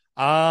here.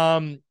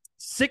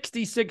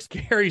 66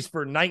 carries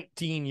for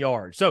 19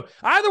 yards. So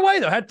either way,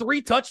 though, had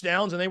 3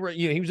 touchdowns, and they were,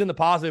 he was in the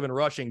positive in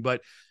rushing.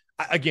 But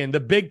again, the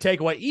big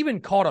takeaway,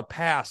 even caught a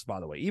pass, by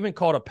the way,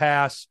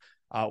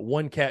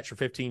 1 catch for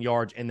 15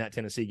 yards in that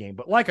Tennessee game.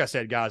 But like I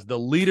said, guys, the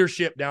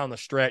leadership down the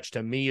stretch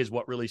to me is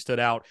what really stood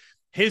out.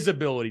 His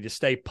ability to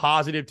stay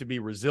positive, to be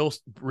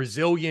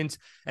resilient,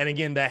 and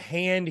again, the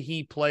hand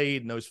he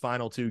played in those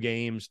final 2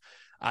 games,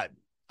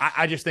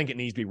 I just think it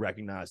needs to be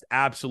recognized.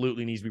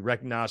 Absolutely needs to be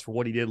recognized for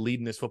what he did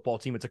leading this football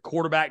team. It's a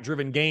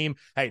quarterback-driven game.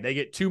 Hey, they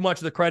get too much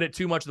of the credit,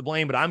 too much of the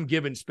blame, but I'm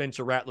giving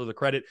Spencer Rattler the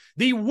credit,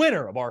 the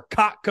winner of our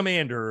Cock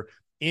Commander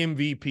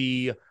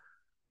MVP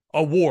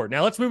award.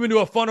 Now, let's move into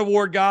a fun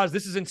award, guys.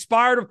 This is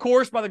inspired, of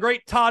course, by the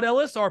great Todd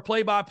Ellis, our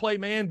play-by-play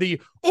man,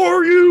 the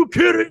Are You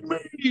Kidding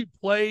Me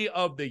Play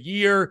of the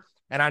Year.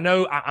 And I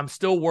know I'm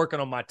still working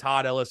on my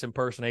Todd Ellis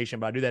impersonation,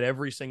 but I do that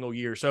every single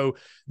year. So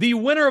the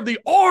winner of the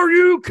Are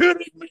You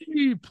Kidding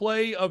Me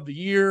Play of the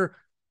Year,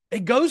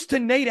 it goes to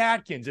Nate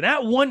Atkins. And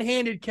that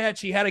one-handed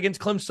catch he had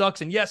against Clem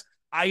Sucks, and yes,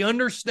 I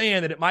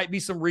understand that it might be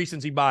some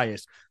recency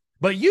bias,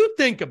 but you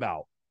think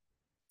about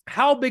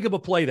how big of a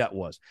play that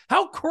was,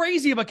 how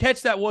crazy of a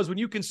catch that was when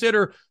you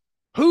consider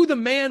who the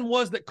man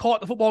was that caught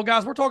the football.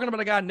 Guys, we're talking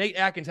about a guy, Nate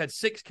Atkins, had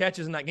 6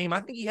 catches in that game.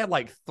 I think he had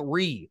like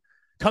 3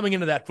 coming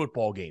into that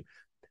football game.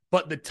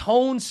 But the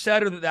tone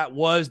setter that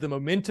was, the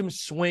momentum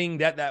swing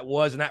that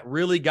was, and that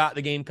really got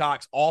the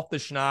Gamecocks off the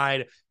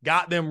schneid,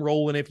 got them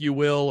rolling, if you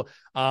will.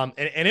 And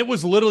it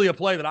was literally a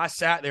play that I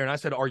sat there and I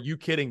said, are you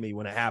kidding me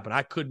when it happened?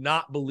 I could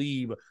not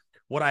believe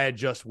what I had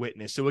just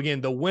witnessed. So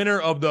again, the winner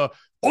of the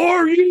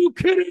Are You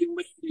Kidding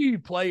Me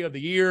Play of the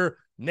Year,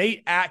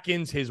 Nate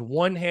Atkins, his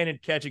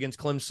one-handed catch against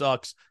Clem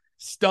Sucks,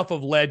 stuff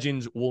of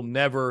legends, will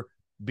never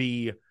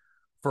be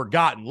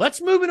forgotten.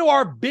 Let's move into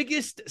our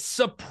biggest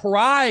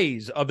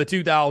surprise of the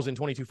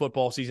 2022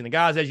 football season. And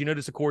guys, as you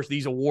notice, of course,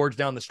 these awards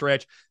down the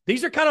stretch,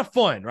 these are kind of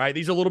fun, right?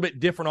 These are a little bit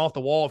different off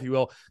the wall, if you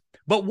will.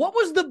 But what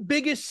was the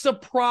biggest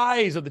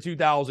surprise of the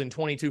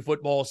 2022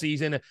 football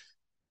season?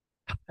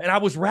 And I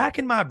was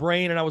racking my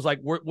brain and I was like,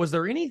 was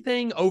there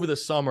anything over the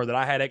summer that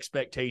I had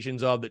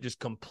expectations of that just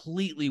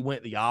completely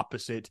went the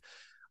opposite?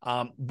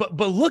 But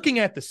looking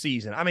at the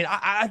season, I mean,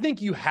 I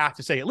think you have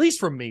to say, at least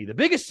for me, the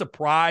biggest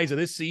surprise of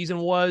this season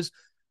was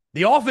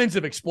the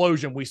offensive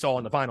explosion we saw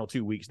in the final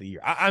 2 weeks of the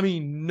year. I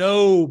mean,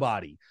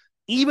 nobody,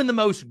 even the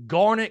most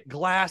garnet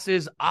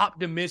glasses,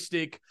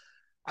 optimistic,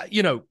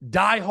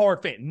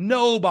 diehard fan,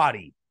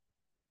 nobody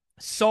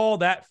saw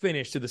that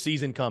finish to the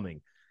season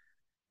coming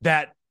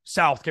that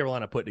South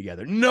Carolina put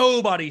together.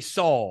 Nobody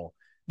saw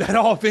that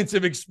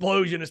offensive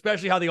explosion,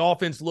 especially how the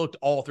offense looked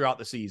all throughout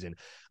the season.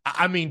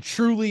 I mean,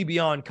 truly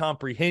beyond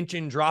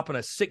comprehension, dropping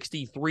a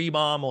 63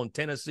 bomb on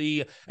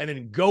Tennessee and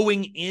then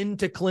going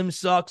into Clem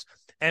Sucks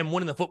and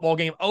winning the football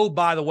game. Oh,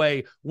 by the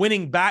way,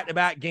 winning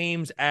back-to-back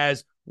games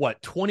as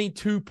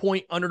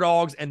 22-point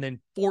underdogs and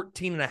then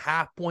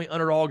 14.5-point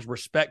underdogs,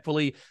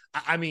 respectfully.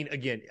 I mean,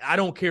 again, I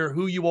don't care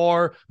who you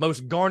are,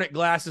 most garnet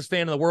glasses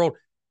fan in the world.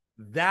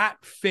 That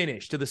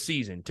finish to the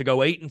season to go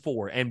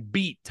 8-4 and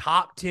beat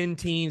top 10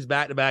 teams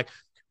back-to-back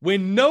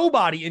when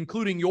nobody,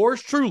 including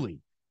yours truly,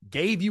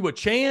 gave you a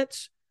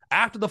chance.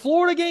 After the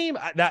Florida game,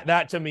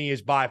 that to me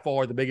is by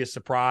far the biggest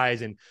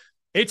surprise. And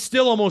it's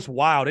still almost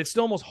wild. It's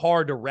still almost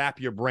hard to wrap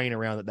your brain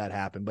around that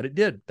happened, but it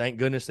did. Thank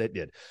goodness it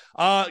did.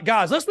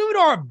 Guys, let's move into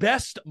our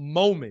best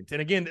moment.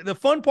 And again, the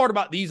fun part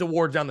about these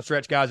awards down the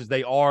stretch, guys, is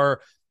they're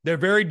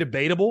very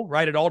debatable,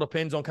 right? It all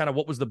depends on kind of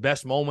what was the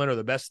best moment or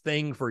the best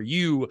thing for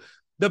you.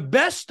 The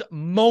best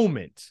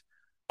moment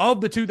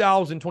of the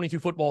 2022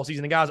 football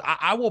season. And guys,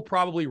 I will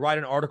probably write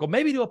an article,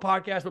 maybe do a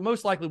podcast, but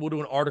most likely we'll do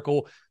an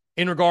article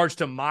in regards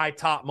to my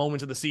top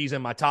moments of the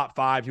season, my top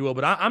 5, if you will.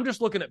 But I'm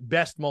just looking at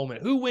best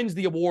moment. Who wins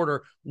the award,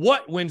 or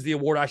what wins the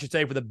award, I should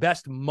say, for the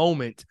best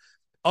moment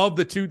of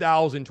the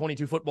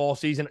 2022 football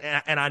season.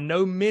 And I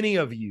know many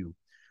of you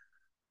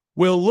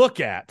will look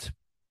at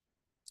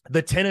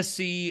the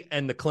Tennessee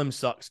and the Clem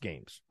Sucks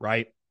games,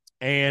 right?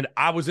 And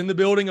I was in the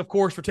building, of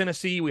course, for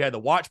Tennessee. We had the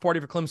watch party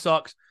for Clem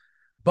Sucks.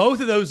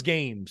 Both of those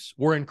games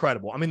were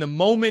incredible. I mean, the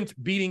moment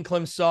beating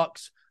Clem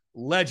Sucks,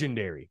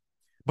 legendary.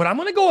 But I'm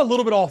going to go a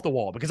little bit off the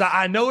wall because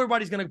I know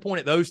everybody's going to point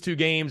at those two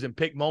games and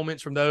pick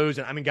moments from those.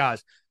 And I mean,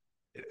 guys,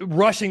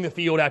 rushing the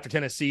field after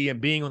Tennessee and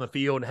being on the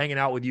field and hanging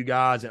out with you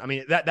guys. And I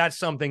mean, that's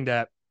something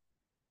that,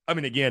 I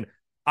mean, again,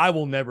 I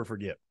will never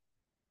forget,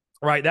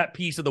 right? That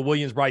piece of the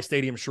Williams-Brice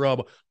Stadium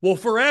shrub will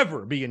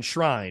forever be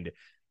enshrined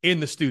in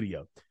the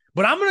studio.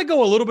 But I'm going to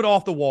go a little bit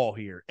off the wall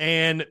here.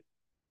 And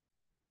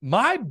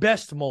my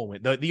best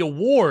moment, the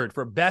award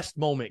for best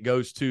moment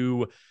goes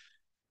to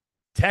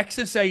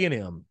Texas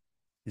A&M,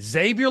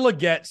 Xavier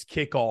Legette's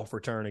kickoff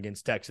return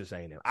against Texas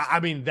A&M. I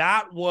mean,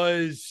 that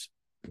was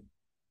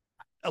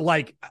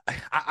like,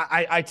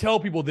 I tell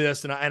people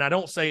this, and I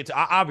don't say it to,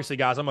 obviously,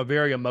 guys, I'm a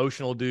very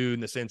emotional dude in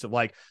the sense of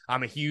like,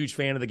 I'm a huge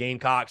fan of the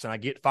Gamecocks and I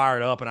get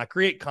fired up and I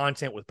create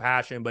content with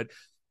passion, but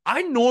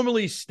I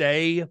normally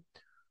stay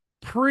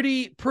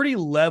pretty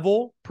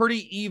level,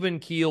 pretty even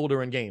keel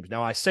during games.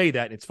 Now I say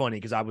that and it's funny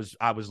because I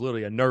was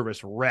literally a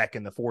nervous wreck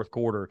in the fourth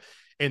quarter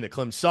in the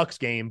Clem Sucks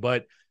game,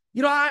 but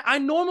you know, I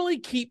normally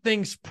keep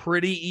things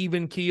pretty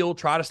even keel,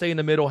 try to stay in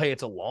the middle. Hey,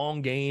 it's a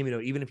long game, you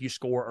know, even if you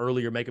score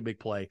early or make a big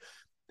play.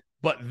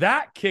 But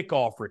that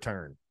kickoff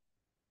return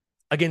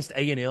against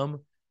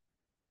A&M,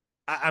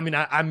 I mean,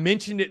 I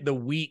mentioned it the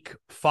week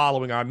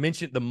following, or I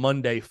mentioned the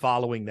Monday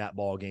following that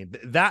ball game.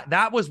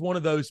 That was one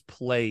of those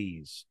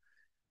plays,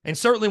 and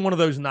certainly one of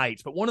those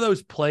nights, but one of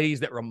those plays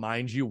that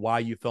reminds you why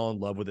you fell in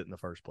love with it in the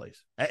first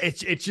place.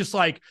 It's just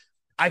like,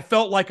 I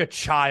felt like a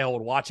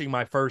child watching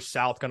my first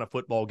South Carolina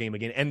football game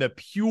again, and the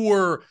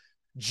pure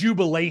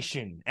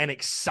jubilation and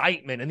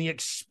excitement and the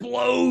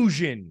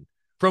explosion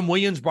from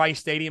Williams-Brice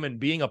Stadium and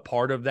being a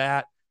part of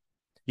that.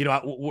 You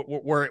know,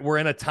 we're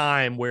in a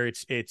time where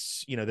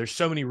it's you know, there's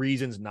so many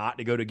reasons not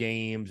to go to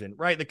games, and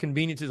right, the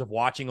conveniences of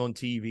watching on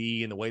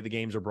TV and the way the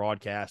games are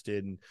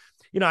broadcasted, and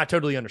you know, I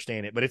totally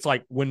understand it. But it's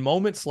like when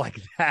moments like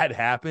that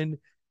happen,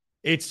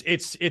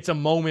 it's a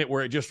moment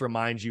where it just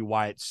reminds you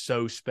why it's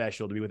so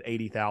special to be with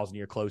 80,000 of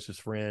your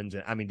closest friends.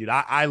 And I mean, dude,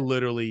 I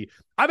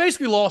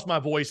basically lost my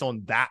voice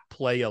on that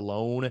play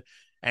alone.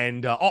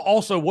 And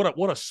also,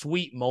 what a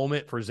sweet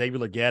moment for Xavier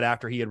Legette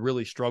after he had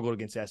really struggled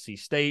against SC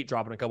State,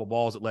 dropping a couple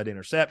balls that led to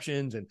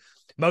interceptions. And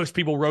most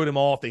people wrote him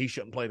off that he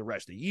shouldn't play the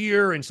rest of the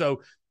year. And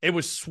so it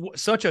was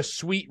such a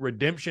sweet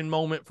redemption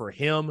moment for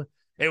him.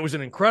 It was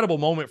an incredible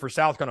moment for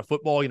South Carolina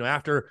football. You know,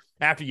 after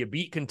you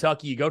beat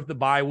Kentucky, you go to the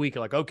bye week,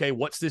 you're like, okay,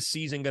 what's this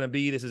season going to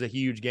be? This is a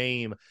huge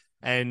game.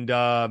 And,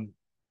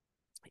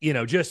 you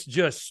know,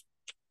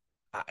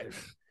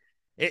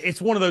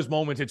 it's one of those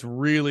moments. It's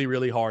really,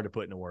 really hard to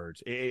put into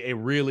words. It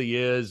really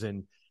is.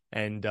 And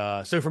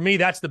so for me,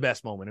 that's the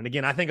best moment. And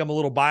again, I think I'm a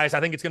little biased.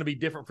 I think it's going to be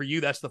different for you.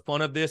 That's the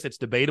fun of this. It's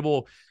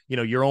debatable, you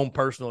know, your own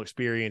personal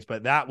experience,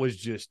 but that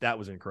was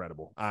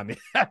incredible. I mean,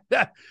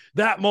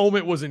 that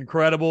moment was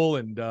incredible.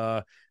 And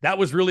that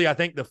was really, I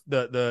think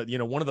the you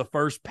know, one of the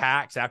first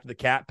packs after the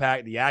Cat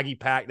Pack, the Aggie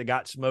Pack that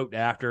got smoked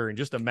after, and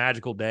just a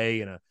magical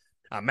day and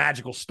a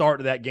magical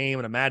start to that game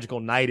and a magical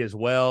night as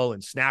well,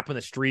 and snapping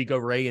the streak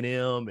over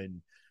A&M,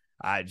 and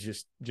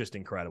just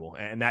incredible.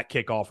 And that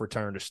kickoff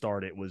return to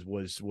start it was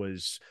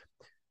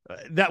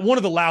that one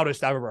of the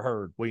loudest I've ever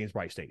heard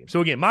Williams-Brice Stadium.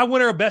 So again, my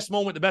winner of best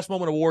moment, the best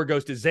moment award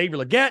goes to Xavier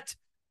Legette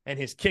and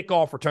his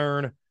kickoff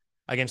return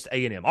against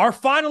A&M. Our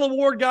final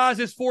award, guys,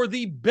 is for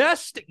the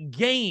best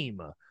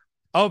game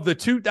of the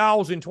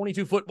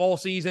 2022 football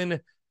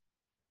season.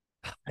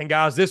 And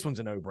guys, this one's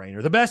a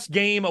no-brainer. The best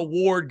game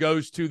award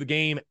goes to the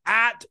game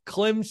at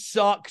Clem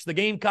Sucks. The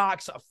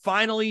Gamecocks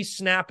finally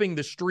snapping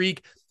the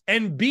streak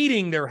and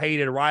beating their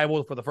hated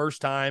rival for the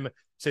first time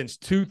since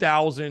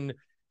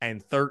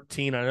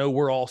 2013. I know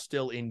we're all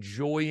still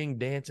enjoying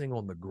dancing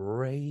on the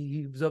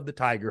graves of the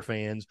Tiger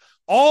fans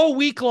all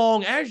week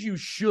long, as you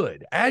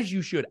should, as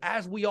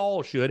we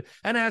all should,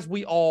 and as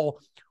we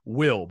all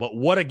will. But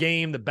what a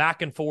game, the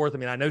back and forth. I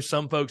mean, I know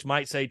some folks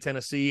might say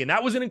Tennessee, and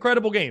that was an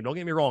incredible game. Don't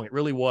get me wrong, it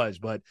really was.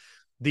 But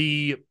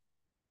the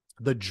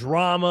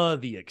drama,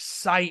 the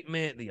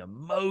excitement, the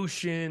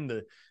emotion,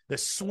 the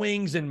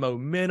swings and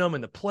momentum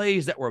and the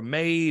plays that were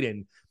made.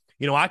 And,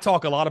 I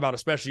talk a lot about,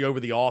 especially over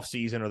the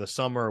offseason or the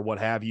summer or what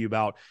have you,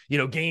 about,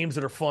 games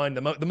that are fun,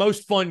 the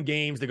most fun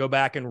games to go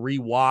back and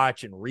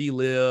rewatch and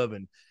relive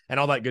and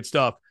all that good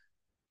stuff.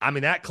 I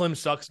mean, that Clem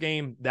Sucks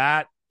game,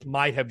 that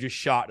might have just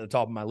shot to the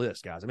top of my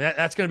list, guys. I mean,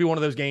 that's going to be one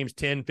of those games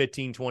 10,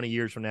 15, 20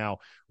 years from now.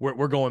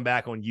 We're going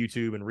back on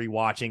YouTube and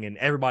rewatching, and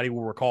everybody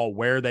will recall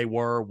where they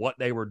were, what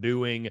they were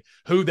doing,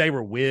 who they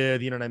were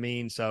with. You know what I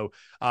mean? So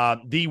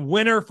the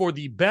winner for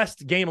the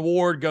best game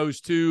award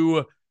goes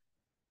to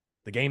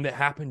the game that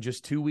happened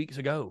just 2 weeks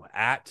ago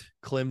at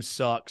Clem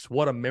Sucks.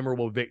 What a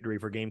memorable victory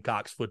for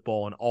Gamecocks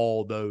football and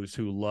all those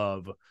who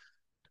love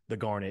the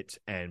Garnet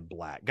and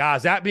Black.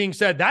 Guys, that being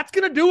said, that's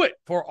going to do it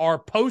for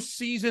our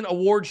postseason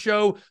award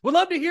show. We'd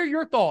love to hear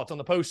your thoughts on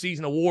the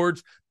postseason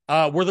awards.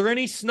 Were there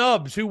any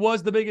snubs? Who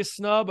was the biggest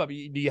snub? I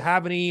mean, do you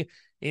have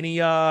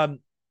anyone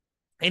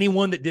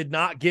that did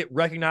not get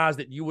recognized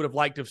that you would have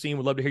liked to have seen?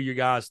 We'd love to hear your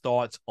guys'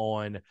 thoughts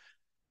on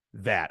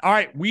that. All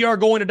right, we are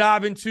going to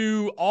dive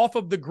into off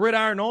of the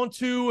gridiron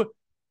onto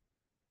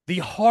the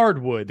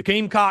hardwood. The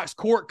Gamecocks,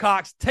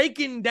 Courtcocks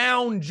taking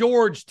down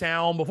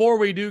Georgetown. Before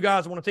we do,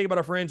 guys, I want to tell you about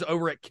our friends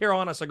over at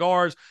Carolina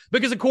Cigars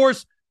because, of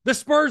course, the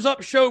Spurs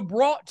Up Show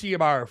brought to you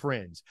by our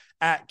friends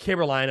at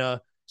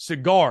Carolina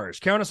Cigars.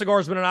 Carolina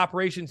Cigars has been in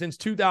operation since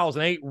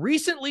 2008,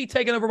 recently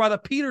taken over by the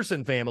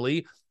Peterson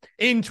family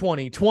in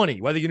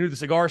 2020. Whether you're new to the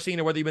cigar scene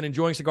or whether you've been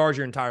enjoying cigars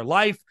your entire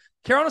life,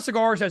 Carolina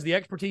Cigars has the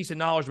expertise and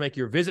knowledge to make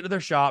your visit to their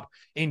shop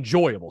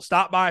enjoyable.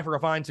 Stop by for a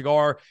fine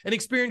cigar and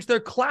experience their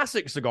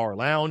classic cigar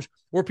lounge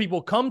where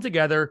people come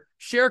together,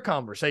 share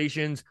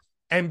conversations,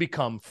 and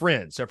become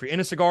friends. So if you're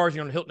into cigars,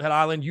 you're on Hilton Head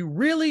Island, you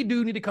really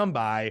do need to come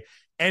by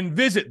and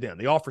visit them.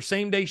 They offer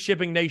same-day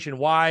shipping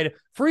nationwide,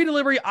 free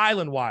delivery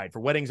island-wide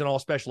for weddings and all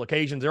special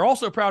occasions. They're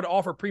also proud to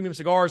offer premium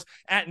cigars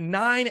at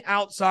 9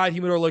 outside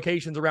humidor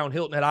locations around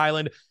Hilton Head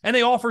Island, and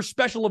they offer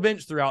special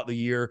events throughout the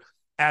year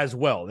as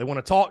well. They want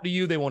to talk to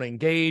you. They want to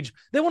engage.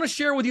 They want to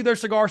share with you their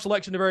cigar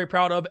selection they're very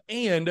proud of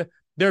and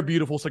their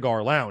beautiful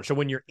cigar lounge. So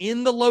when you're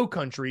in the low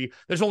country,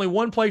 there's only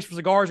one place for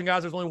cigars. And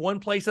guys, there's only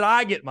one place that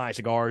I get my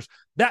cigars.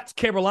 That's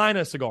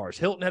Carolina Cigars,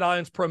 Hilton Head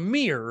Island's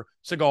premier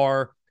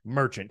cigar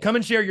merchant. Come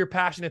and share your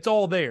passion. It's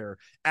all there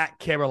at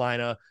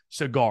Carolina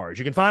Cigars.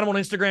 You can find them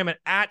on Instagram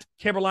at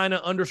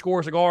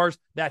Carolina_cigars.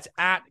 That's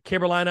at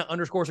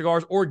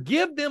Carolina_cigars. Or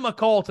give them a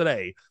call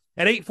today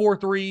at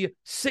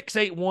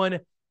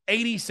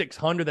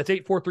 843-681-8600. That's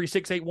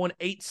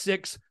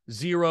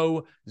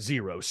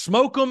 843-681-8600.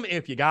 Smoke them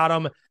if you got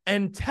them,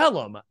 and tell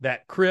them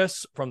that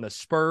Chris from the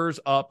Spurs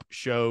Up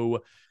Show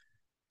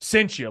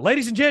sent you.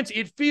 Ladies and gents,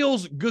 it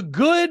feels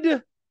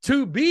good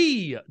to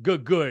be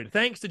good.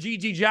 Thanks to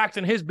G.G.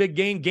 Jackson, his big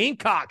game.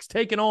 Gamecocks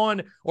taking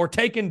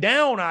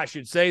down, I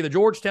should say, the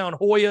Georgetown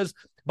Hoyas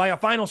by a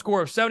final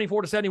score of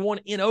 74-71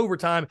 in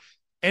overtime.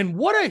 And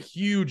what a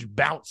huge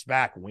bounce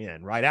back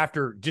win, right?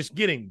 After just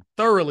getting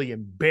thoroughly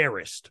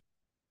embarrassed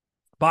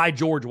by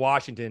George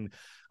Washington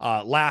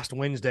last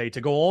Wednesday,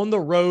 to go on the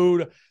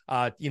road,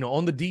 on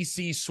the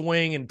DC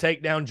swing and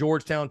take down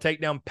Georgetown, take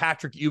down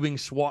Patrick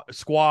Ewing's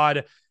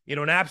squad,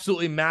 an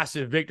absolutely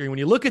massive victory. When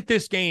you look at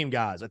this game,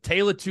 guys, a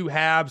tale of two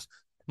halves.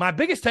 My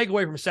biggest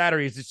takeaway from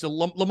Saturday is it's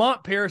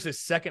Lamont Paris's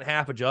second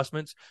half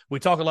adjustments. We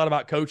talk a lot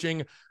about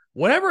coaching.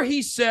 Whatever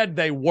he said,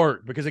 they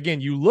worked, because again,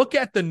 you look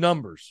at the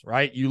numbers,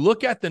 right? You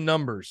look at the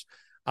numbers.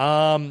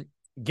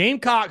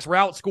 Gamecocks were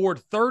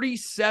outscored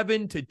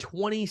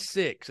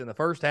 37-26 in the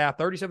first half,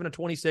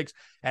 37-26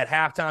 at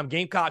halftime.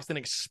 Gamecocks then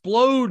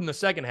explode in the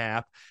second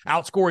half,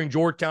 outscoring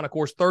Georgetown, of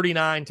course,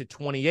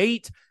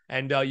 39-28.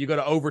 And you go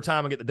to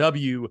overtime and get the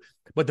W.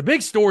 But the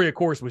big story, of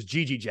course, was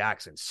G.G.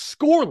 Jackson.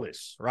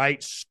 Scoreless,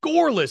 right?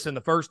 Scoreless in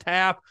the first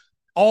half.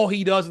 All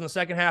he does in the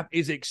second half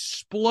is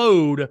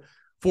explode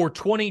for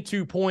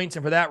 22 points.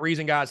 And for that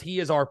reason, guys, he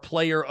is our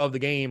player of the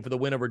game for the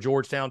win over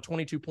Georgetown.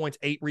 22 points,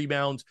 8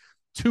 rebounds,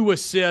 2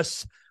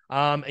 assists.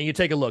 And you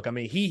take a look. I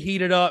mean, he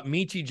heated up.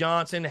 Meechie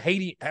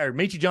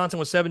Johnson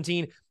was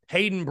 17.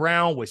 Hayden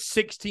Brown was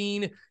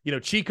 16.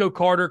 Chico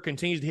Carter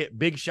continues to hit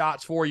big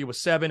shots for you with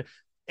 7.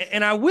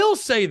 And I will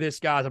say this,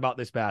 guys, about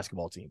this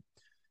basketball team,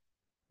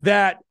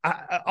 that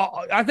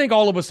I think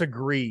all of us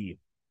agree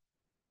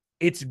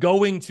it's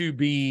going to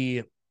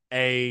be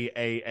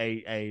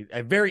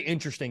a very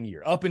interesting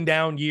year, up and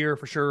down year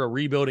for sure, a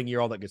rebuilding year,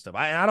 all that good stuff.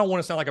 I don't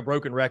want to sound like a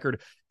broken record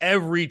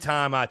every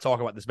time I talk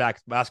about this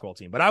basketball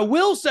team, but I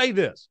will say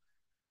this.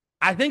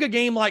 I think a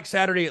game like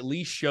Saturday at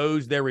least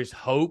shows there is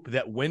hope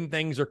that when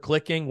things are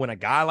clicking, when a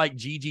guy like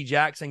G.G.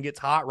 Jackson gets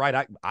hot,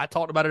 right? I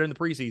talked about it in the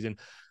preseason.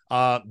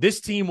 This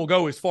team will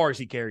go as far as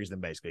he carries them,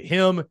 basically.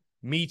 Him,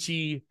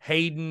 Meechie,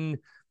 Hayden,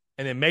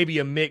 and then maybe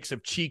a mix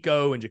of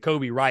Chico and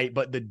Jacoby Wright,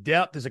 but the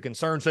depth is a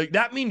concern. So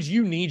that means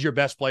you need your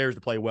best players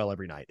to play well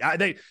every night.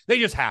 They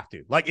just have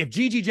to. Like, if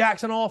G.G.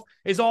 Jackson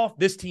is off,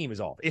 this team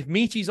is off. If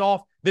Meechie's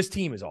off, this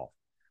team is off,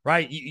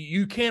 right?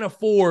 You can't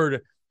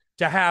afford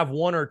to have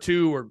one or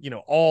two or,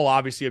 all,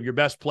 obviously, of your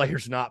best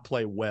players not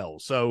play well.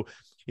 So,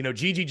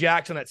 G.G.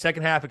 Jackson, that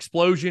second half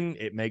explosion,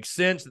 it makes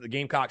sense that the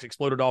Gamecocks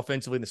exploded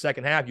offensively in the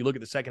second half. You look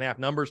at the second half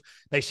numbers,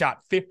 they shot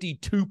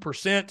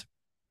 52%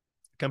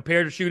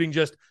 compared to shooting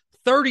just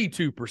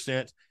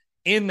 32%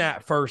 in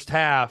that first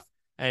half.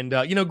 And,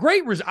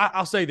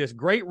 I'll say this,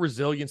 great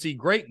resiliency,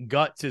 great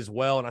guts as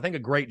well. And I think a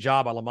great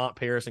job by Lamont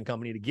Paris and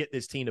company to get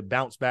this team to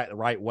bounce back the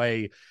right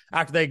way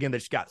after they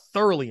just got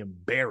thoroughly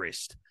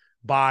embarrassed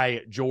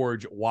by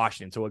George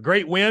Washington. So a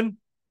great win,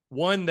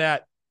 one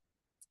that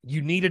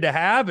you needed to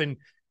have. And,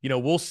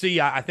 we'll see.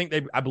 I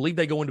believe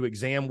they go into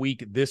exam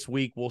week this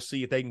week. We'll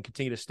see if they can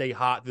continue to stay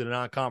hot through the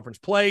non-conference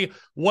play.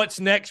 What's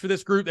next for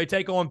this group? They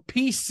take on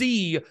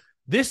PC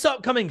this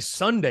upcoming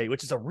Sunday,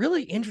 which is a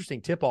really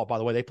interesting tip-off, by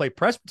the way. They play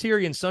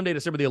Presbyterian Sunday,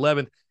 December the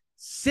 11th,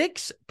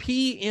 6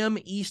 p.m.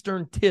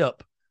 Eastern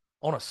tip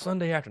on a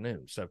Sunday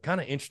afternoon. So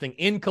kind of interesting.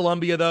 In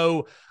Columbia,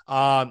 though,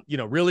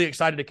 really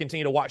excited to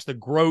continue to watch the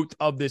growth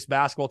of this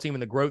basketball team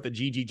and the growth of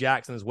G.G.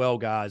 Jackson as well,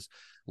 guys,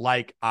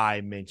 like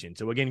I mentioned.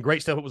 So, again,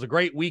 great stuff. It was a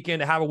great weekend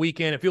to have a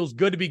weekend. It feels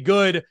good to be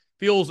good.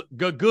 Feels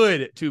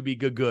good to be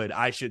good,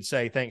 I should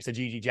say, thanks to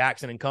G.G.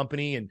 Jackson and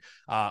company, and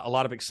a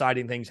lot of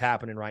exciting things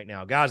happening right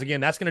now. Guys,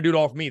 again, that's going to do it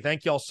all for me.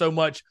 Thank you all so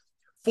much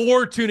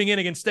for tuning in.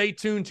 Again, stay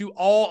tuned to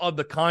all of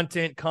the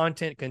content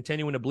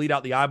continuing to bleed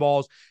out the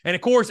eyeballs. And,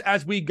 of course,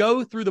 as we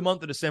go through the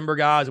month of December,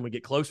 guys, and we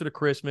get closer to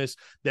Christmas,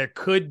 there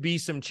could be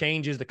some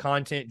changes to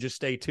content. Just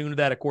stay tuned to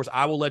that. Of course,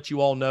 I will let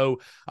you all know.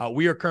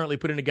 We are currently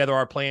putting together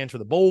our plans for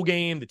the bowl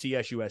game, the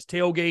TSUS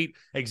tailgate,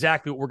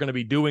 exactly what we're going to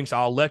be doing. So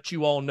I'll let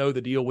you all know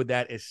the deal with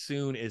that as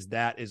soon as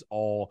that is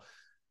all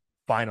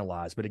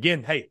finalized. But,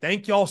 again, hey,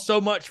 thank you all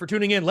so much for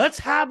tuning in. Let's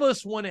have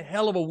us one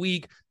hell of a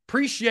week.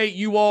 Appreciate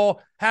you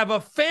all. Have a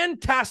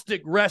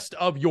fantastic rest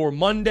of your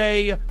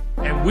Monday,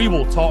 and we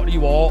will talk to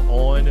you all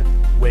on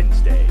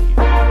Wednesday.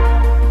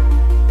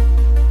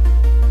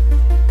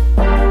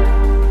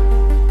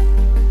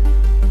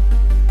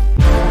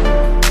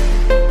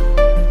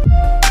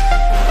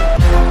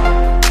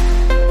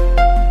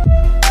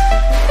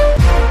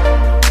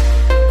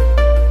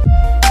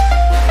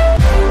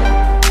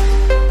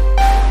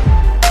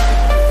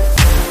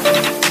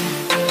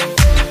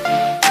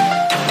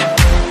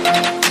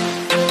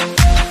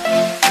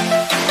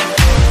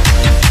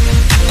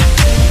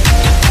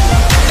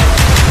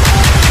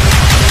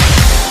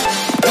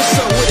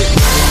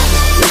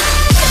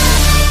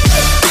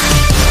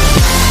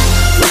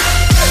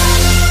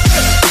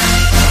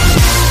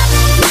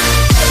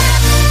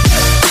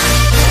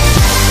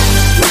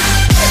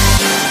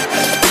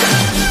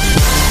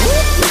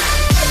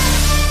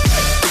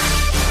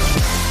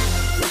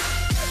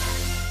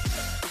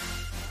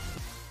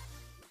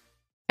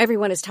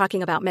 Everyone is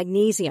talking about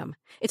magnesium.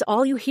 It's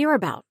all you hear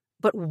about.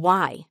 But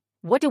why?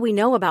 What do we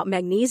know about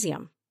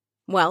magnesium?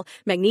 Well,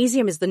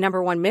 magnesium is the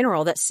number one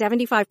mineral that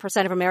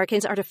 75% of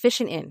Americans are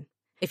deficient in.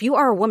 If you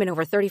are a woman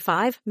over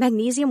 35,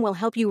 magnesium will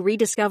help you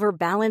rediscover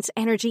balance,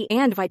 energy,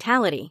 and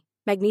vitality.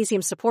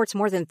 Magnesium supports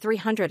more than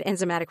 300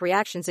 enzymatic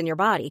reactions in your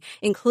body,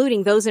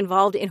 including those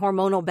involved in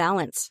hormonal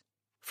balance.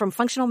 From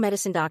functional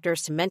medicine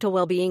doctors to mental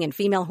well-being and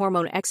female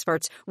hormone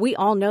experts, we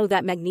all know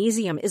that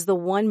magnesium is the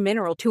one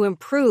mineral to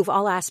improve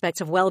all aspects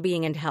of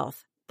well-being and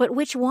health. But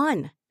which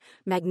one?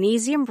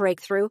 Magnesium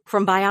Breakthrough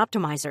from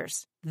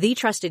Bioptimizers, the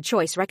trusted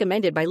choice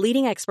recommended by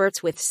leading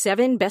experts with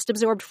 7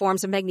 best-absorbed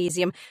forms of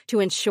magnesium to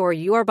ensure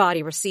your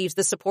body receives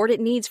the support it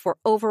needs for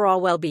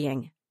overall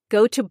well-being.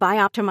 Go to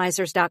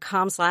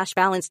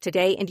bioptimizers.com/balance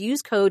today and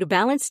use code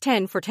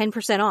BALANCE10 for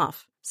 10%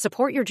 off.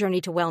 Support your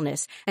journey to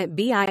wellness at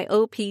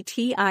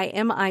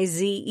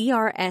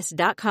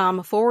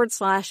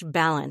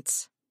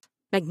bioptimizers.com/balance.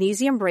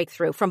 Magnesium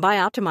Breakthrough from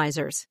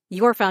Bioptimizers,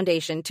 your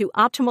foundation to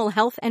optimal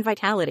health and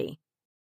vitality.